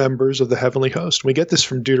members of the heavenly host. We get this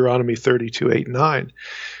from Deuteronomy 32:8-9.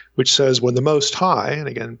 Which says, when the Most High, and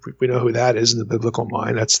again, we know who that is in the biblical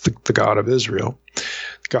mind, that's the God of Israel,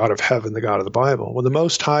 the God of heaven, the God of the Bible. When the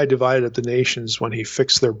Most High divided up the nations, when he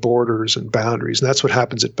fixed their borders and boundaries, and that's what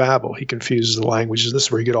happens at Babel. He confuses the languages. This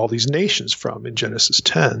is where you get all these nations from in Genesis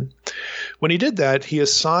 10. When he did that, he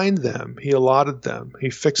assigned them, he allotted them, he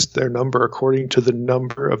fixed their number according to the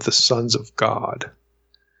number of the sons of God.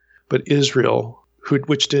 But Israel,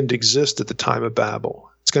 which didn't exist at the time of Babel,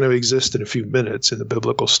 it's going to exist in a few minutes in the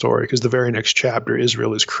biblical story, because the very next chapter,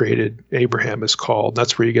 Israel is created, Abraham is called.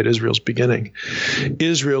 That's where you get Israel's beginning.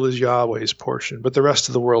 Israel is Yahweh's portion, but the rest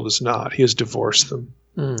of the world is not. He has divorced them.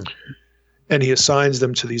 And he assigns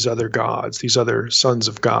them to these other gods, these other sons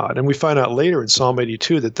of God. And we find out later in Psalm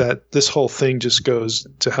 82 that this whole thing just goes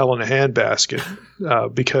to hell in a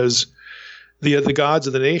handbasket because the gods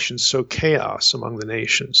of the nations sow chaos among the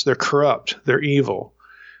nations. They're corrupt. They're evil.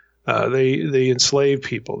 They enslave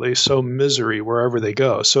people. They sow misery wherever they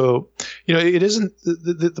go. So, it isn't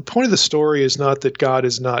the point of the story is not that God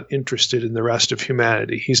is not interested in the rest of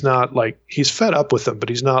humanity. He's not he's fed up with them, but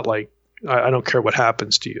he's not like, I don't care what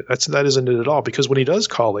happens to you. That isn't it at all. Because when he does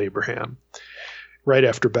call Abraham right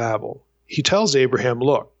after Babel, he tells Abraham,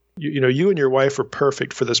 look, You and your wife are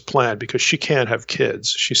perfect for this plan because she can't have kids.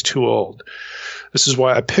 She's too old. This is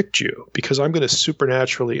why I picked you, because I'm going to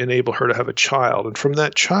supernaturally enable her to have a child. And from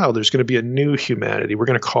that child, there's going to be a new humanity. We're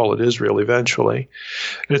going to call it Israel eventually.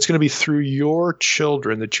 And it's going to be through your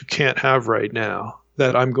children that you can't have right now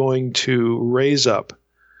that I'm going to raise up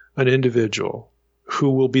an individual who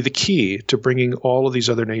will be the key to bringing all of these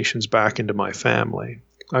other nations back into my family.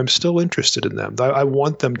 I'm still interested in them. I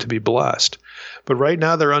want them to be blessed. But right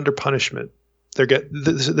now they're under punishment.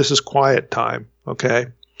 This is quiet time, okay?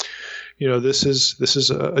 This is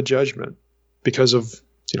a judgment because of,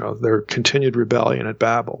 their continued rebellion at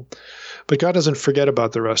Babel. But God doesn't forget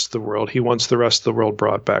about the rest of the world. He wants the rest of the world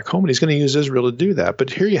brought back home, and he's going to use Israel to do that. But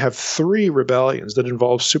here you have 3 rebellions that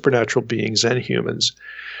involve supernatural beings and humans.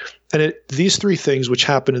 And these 3 things, which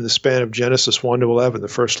happen in the span of Genesis 1 to 11, the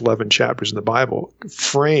first 11 chapters in the Bible,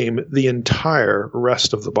 frame the entire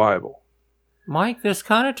rest of the Bible. Mike, this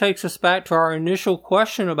kind of takes us back to our initial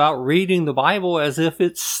question about reading the Bible as if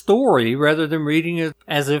it's story rather than reading it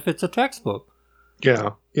as if it's a textbook.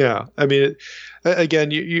 Yeah. I mean,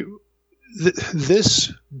 again,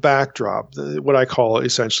 this backdrop, what I call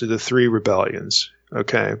essentially the 3 rebellions,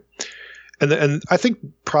 okay? And I think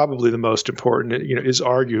probably the most important, is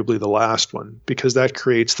arguably the last one, because that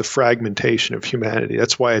creates the fragmentation of humanity.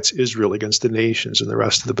 That's why it's Israel against the nations and the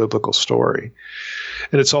rest of the biblical story.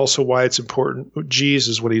 And it's also why it's important.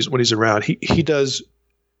 Jesus, when he's around, he does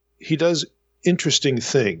interesting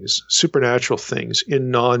things, supernatural things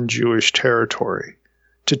in non-Jewish territory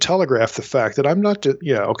to telegraph the fact that I'm not,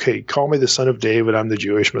 call me the son of David, I'm the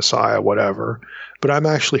Jewish Messiah, whatever, but I'm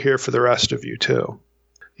actually here for the rest of you too.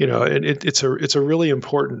 And it's a really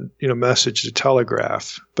important, message to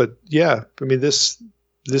telegraph. But yeah, I mean, this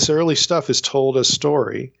early stuff is told as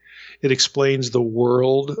story. It explains the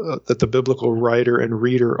world that the biblical writer and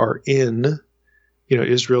reader are in.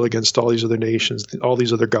 Israel against all these other nations, all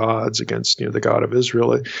these other gods against, the God of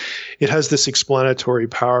Israel. It has this explanatory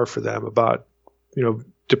power for them about,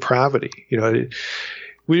 depravity.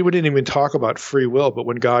 We didn't even talk about free will, but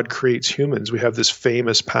when God creates humans, we have this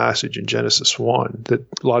famous passage in Genesis 1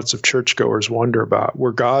 that lots of churchgoers wonder about,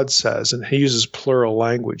 where God says, and he uses plural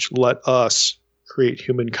language, let us create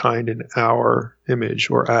humankind in our image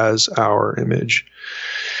or as our image.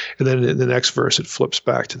 And then in the next verse, it flips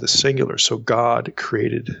back to the singular. So God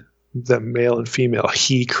created them, male and female.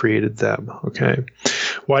 He created them, okay?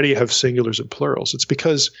 Why do you have singulars and plurals? It's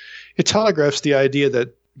because it telegraphs the idea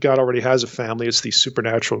that God already has a family. It's these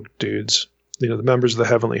supernatural dudes, the members of the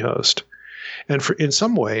heavenly host. And in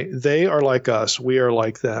some way, they are like us, we are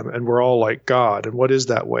like them, and we're all like God. And what is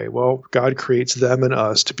that way? Well, God creates them and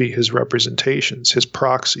us to be his representations, his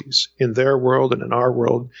proxies. In their world and in our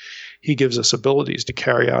world, he gives us abilities to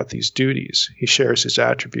carry out these duties. He shares his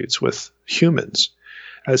attributes with humans,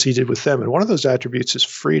 as he did with them. And one of those attributes is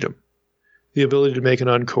freedom, the ability to make an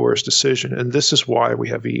uncoerced decision. And this is why we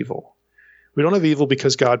have evil. We don't have evil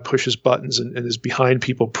because God pushes buttons and is behind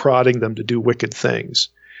people prodding them to do wicked things.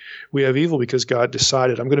 We have evil because God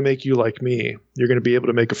decided, I'm going to make you like me. You're going to be able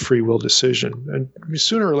to make a free will decision. And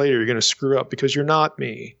sooner or later, you're going to screw up because you're not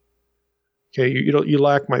me. Okay, you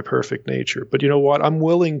lack my perfect nature. But you know what? I'm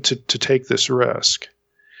willing to take this risk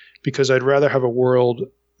because I'd rather have a world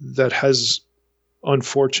that has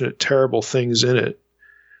unfortunate, terrible things in it,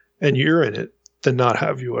 and you're in it, than not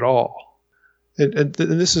have you at all. And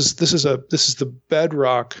this is the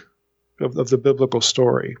bedrock of the biblical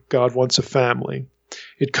story. God wants a family.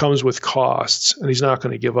 It comes with costs, and he's not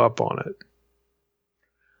going to give up on it.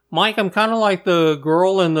 Mike, I'm kind of like the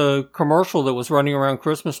girl in the commercial that was running around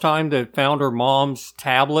Christmas time that found her mom's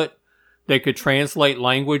tablet that could translate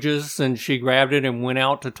languages, and she grabbed it and went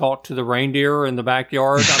out to talk to the reindeer in the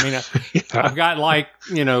backyard. I mean, yeah. I've got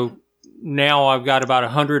now I've got about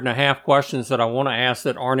 150 questions that I want to ask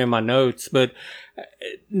that aren't in my notes. But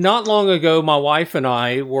not long ago, my wife and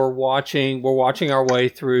I were watching our way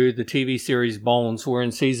through the TV series Bones. We're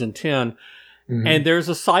in season 10. Mm-hmm. And there's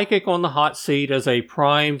a psychic on the hot seat as a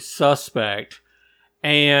prime suspect.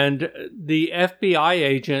 And the FBI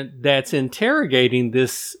agent that's interrogating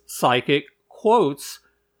this psychic quotes,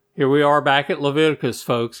 here we are back at Leviticus,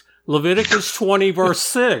 folks, Leviticus 20, verse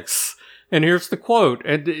 6. And here's the quote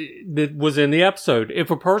that was in the episode. If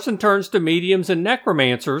a person turns to mediums and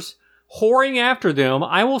necromancers, whoring after them,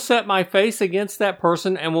 I will set my face against that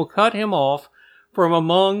person and will cut him off from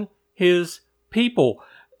among his people.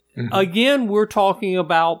 Mm-hmm. Again, we're talking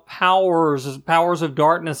about powers of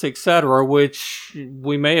darkness, etc., which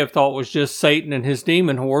we may have thought was just Satan and his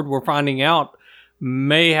demon horde. We're finding out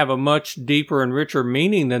may have a much deeper and richer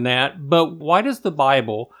meaning than that. But why does the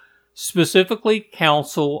Bible specifically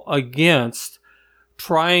counsel against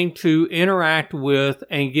trying to interact with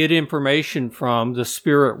and get information from the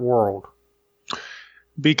spirit world?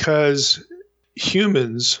 Because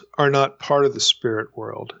humans are not part of the spirit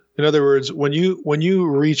world. In other words, when you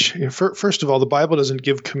reach, first of all, the Bible doesn't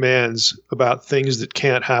give commands about things that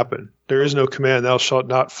can't happen. There is no command, thou shalt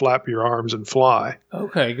not flap your arms and fly.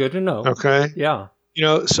 Okay, good to know. Okay? Yeah.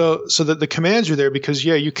 So that the commands are there because,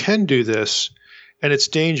 yeah, you can do this, and it's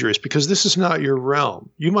dangerous because this is not your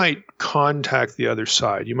realm. You might contact the other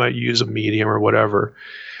side. You might use a medium or whatever.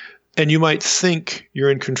 And you might think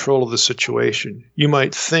you're in control of the situation. You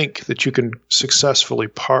might think that you can successfully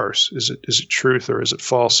parse, is it truth or is it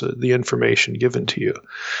false, the information given to you.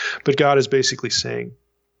 But God is basically saying,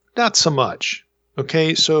 not so much.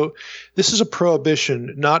 Okay, so this is a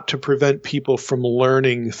prohibition not to prevent people from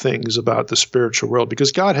learning things about the spiritual world,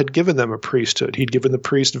 because God had given them a priesthood. He'd given the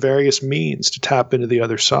priest various means to tap into the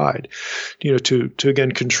other side, to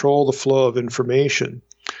again control the flow of information.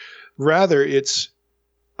 Rather, it's,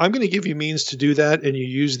 I'm going to give you means to do that, and you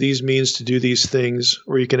use these means to do these things,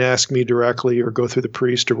 or you can ask me directly or go through the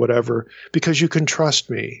priest or whatever, because you can trust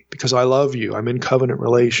me, because I love you. I'm in covenant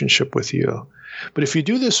relationship with you. But if you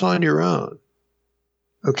do this on your own,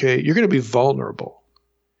 okay, you're going to be vulnerable.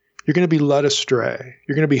 You're going to be led astray.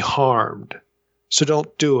 You're going to be harmed. So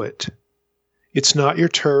don't do it. It's not your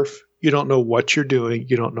turf. You don't know what you're doing.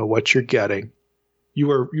 You don't know what you're getting.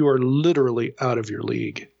 You are literally out of your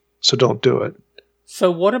league. So don't do it. So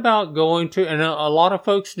what about going to, and a lot of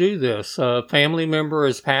folks do this, a family member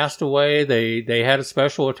has passed away, they had a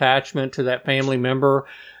special attachment to that family member,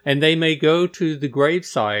 and they may go to the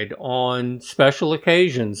graveside on special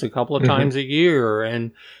occasions a couple of times a year,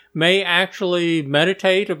 and may actually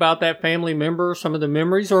meditate about that family member, some of the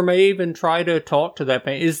memories, or may even try to talk to that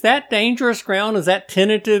family. Is that dangerous ground? Is that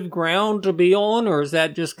tentative ground to be on, or is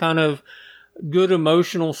that just kind of good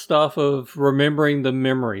emotional stuff of remembering the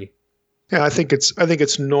memory? Yeah, I think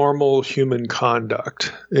it's normal human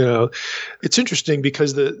conduct. It's interesting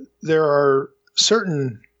because there are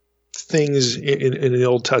certain things in the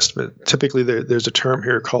Old Testament. Typically, there's a term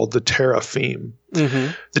here called the teraphim.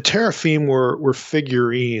 Mm-hmm. The teraphim were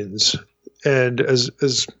figurines, and as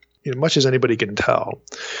much as anybody can tell,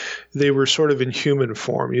 they were sort of in human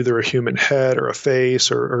form, either a human head or a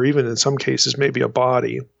face, or even in some cases maybe a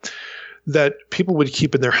body, that people would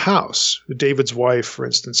keep in their house. David's wife, for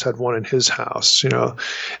instance, had one in his house.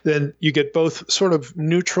 Then you get both sort of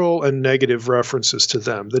neutral and negative references to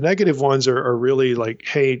them. The negative ones are really like,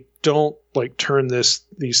 hey, don't like turn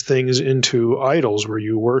these things into idols where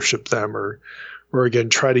you worship them or again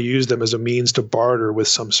try to use them as a means to barter with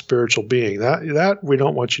some spiritual being. That we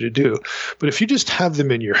don't want you to do. But if you just have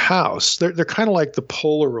them in your house, they're kind of like the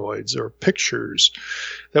Polaroids or pictures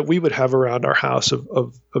that we would have around our house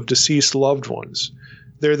of deceased loved ones.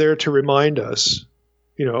 They're there to remind us,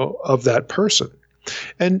 of that person.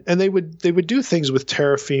 And they would do things with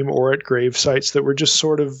teraphim or at grave sites that were just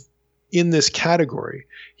sort of in this category.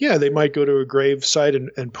 Yeah, they might go to a grave site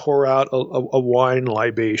and pour out a wine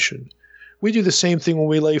libation. We do the same thing when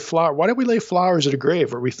we lay flowers. Why do we lay flowers at a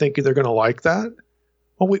grave? Are we thinking they're going to like that?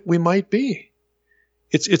 Well, we might be.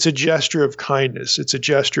 It's a gesture of kindness. It's a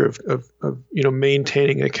gesture of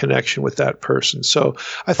maintaining a connection with that person. So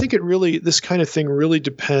I think this kind of thing really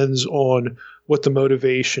depends on what the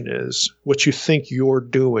motivation is, what you think you're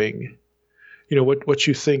doing, what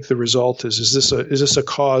you think the result is. Is this a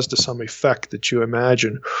cause to some effect that you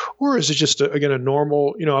imagine, or is it just a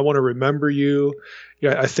normal? I want to remember you.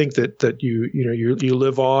 Yeah, I think that you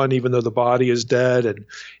live on even though the body is dead, and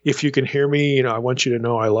if you can hear me, I want you to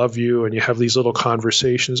know I love you, and you have these little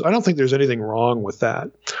conversations. I don't think there's anything wrong with that,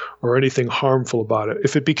 or anything harmful about it.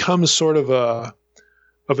 If it becomes sort of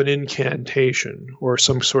an incantation or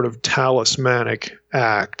some sort of talismanic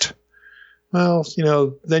act, well,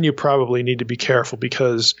 then you probably need to be careful,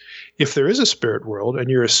 because if there is a spirit world and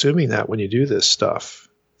you're assuming that when you do this stuff,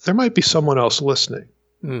 there might be someone else listening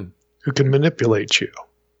who can manipulate you.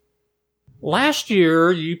 Last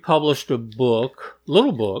year, you published a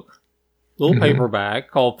little paperback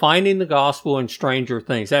called Finding the Gospel in Stranger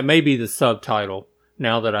Things. That may be the subtitle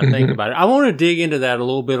now that I think about it. I want to dig into that a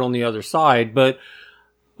little bit on the other side, but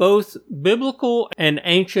both biblical and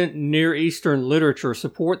ancient Near Eastern literature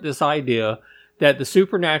support this idea that the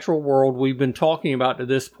supernatural world we've been talking about to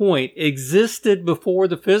this point existed before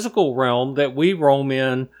the physical realm that we roam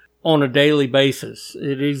in on a daily basis.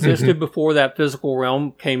 It existed before that physical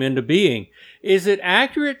realm came into being. Is it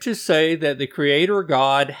accurate to say that the Creator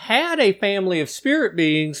God had a family of spirit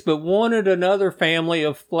beings, but wanted another family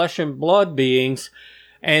of flesh and blood beings,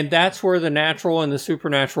 and that's where the natural and the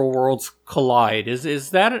supernatural worlds collide?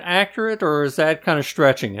 Is that accurate, or is that kind of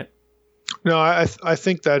stretching it? No, I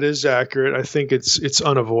think that is accurate. I think it's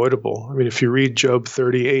unavoidable. I mean, if you read Job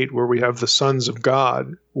 38, where we have the sons of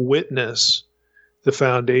God witness the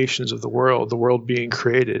foundations of the world being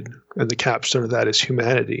created, and the capstone of that is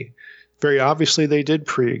humanity. Very obviously, they did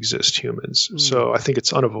pre-exist humans. So I think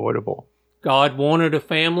it's unavoidable. God wanted a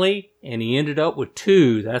family, and he ended up with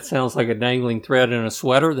 2. That sounds like a dangling thread in a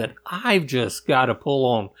sweater that I've just got to pull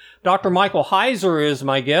on. Dr. Michael Heiser is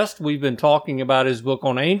my guest. We've been talking about his book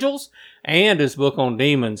on angels and his book on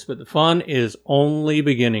demons, but the fun is only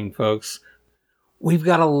beginning, folks. We've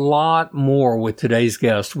got a lot more with today's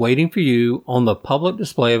guest waiting for you on the Public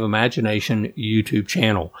Display of Imagination YouTube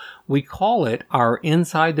channel. We call it our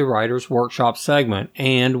Inside the Writer's Workshop segment,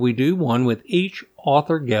 and we do one with each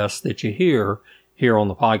author guest that you hear here on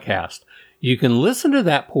the podcast. You can listen to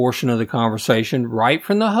that portion of the conversation right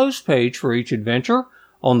from the host page for each adventure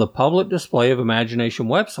on the Public Display of Imagination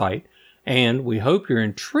website, and we hope you're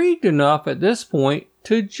intrigued enough at this point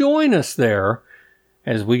to join us there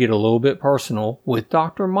as we get a little bit personal with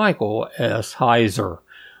Dr. Michael S. Heiser.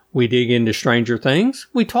 We dig into Stranger Things,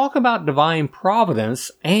 we talk about divine providence,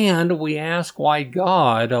 and we ask why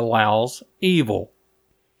God allows evil.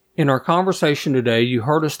 In our conversation today, you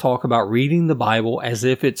heard us talk about reading the Bible as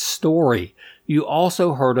if it's story. You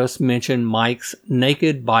also heard us mention Mike's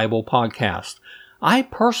Naked Bible podcast. I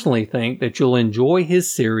personally think that you'll enjoy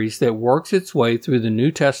his series that works its way through the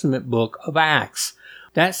New Testament book of Acts.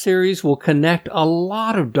 That series will connect a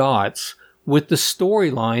lot of dots with the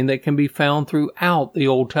storyline that can be found throughout the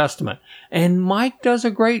Old Testament. And Mike does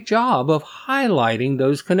a great job of highlighting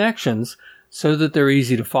those connections so that they're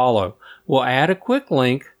easy to follow. We'll add a quick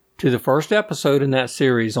link to the first episode in that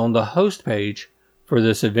series on the host page for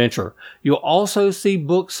this adventure. You'll also see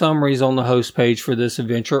book summaries on the host page for this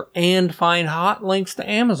adventure and find hot links to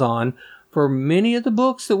Amazon for many of the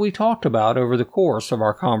books that we talked about over the course of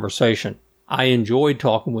our conversation. I enjoyed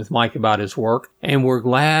talking with Mike about his work, and we're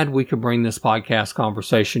glad we could bring this podcast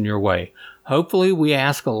conversation your way. Hopefully, we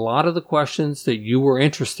ask a lot of the questions that you were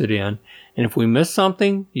interested in, and if we missed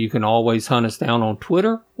something, you can always hunt us down on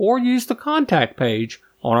Twitter or use the contact page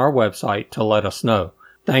on our website to let us know.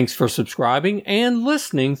 Thanks for subscribing and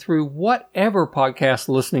listening through whatever podcast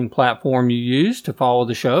listening platform you use to follow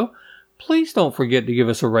the show. Please don't forget to give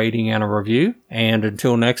us a rating and a review. And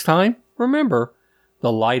until next time, remember,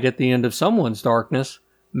 the light at the end of someone's darkness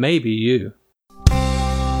may be you.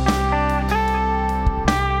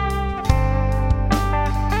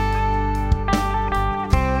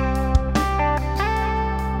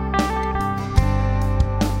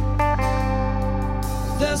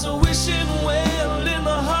 There's a wishing well in the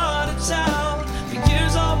heart of town. For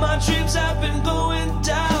years all my dreams have been going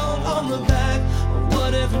down on the back of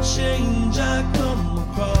whatever change I come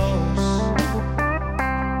across.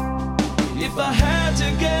 If I had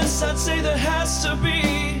to guess, I'd say there has to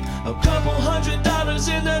be a couple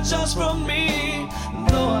 $100 in there just from me.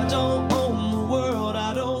 Though I don't own the world,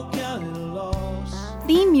 I don't count it lost.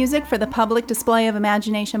 Theme music for the Public Display of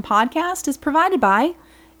Imagination podcast is provided by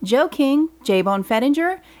Joe King, J-Bone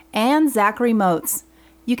Fettinger, and Zachary Motes.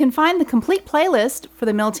 You can find the complete playlist for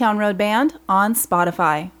the Milltown Road Band on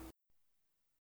Spotify.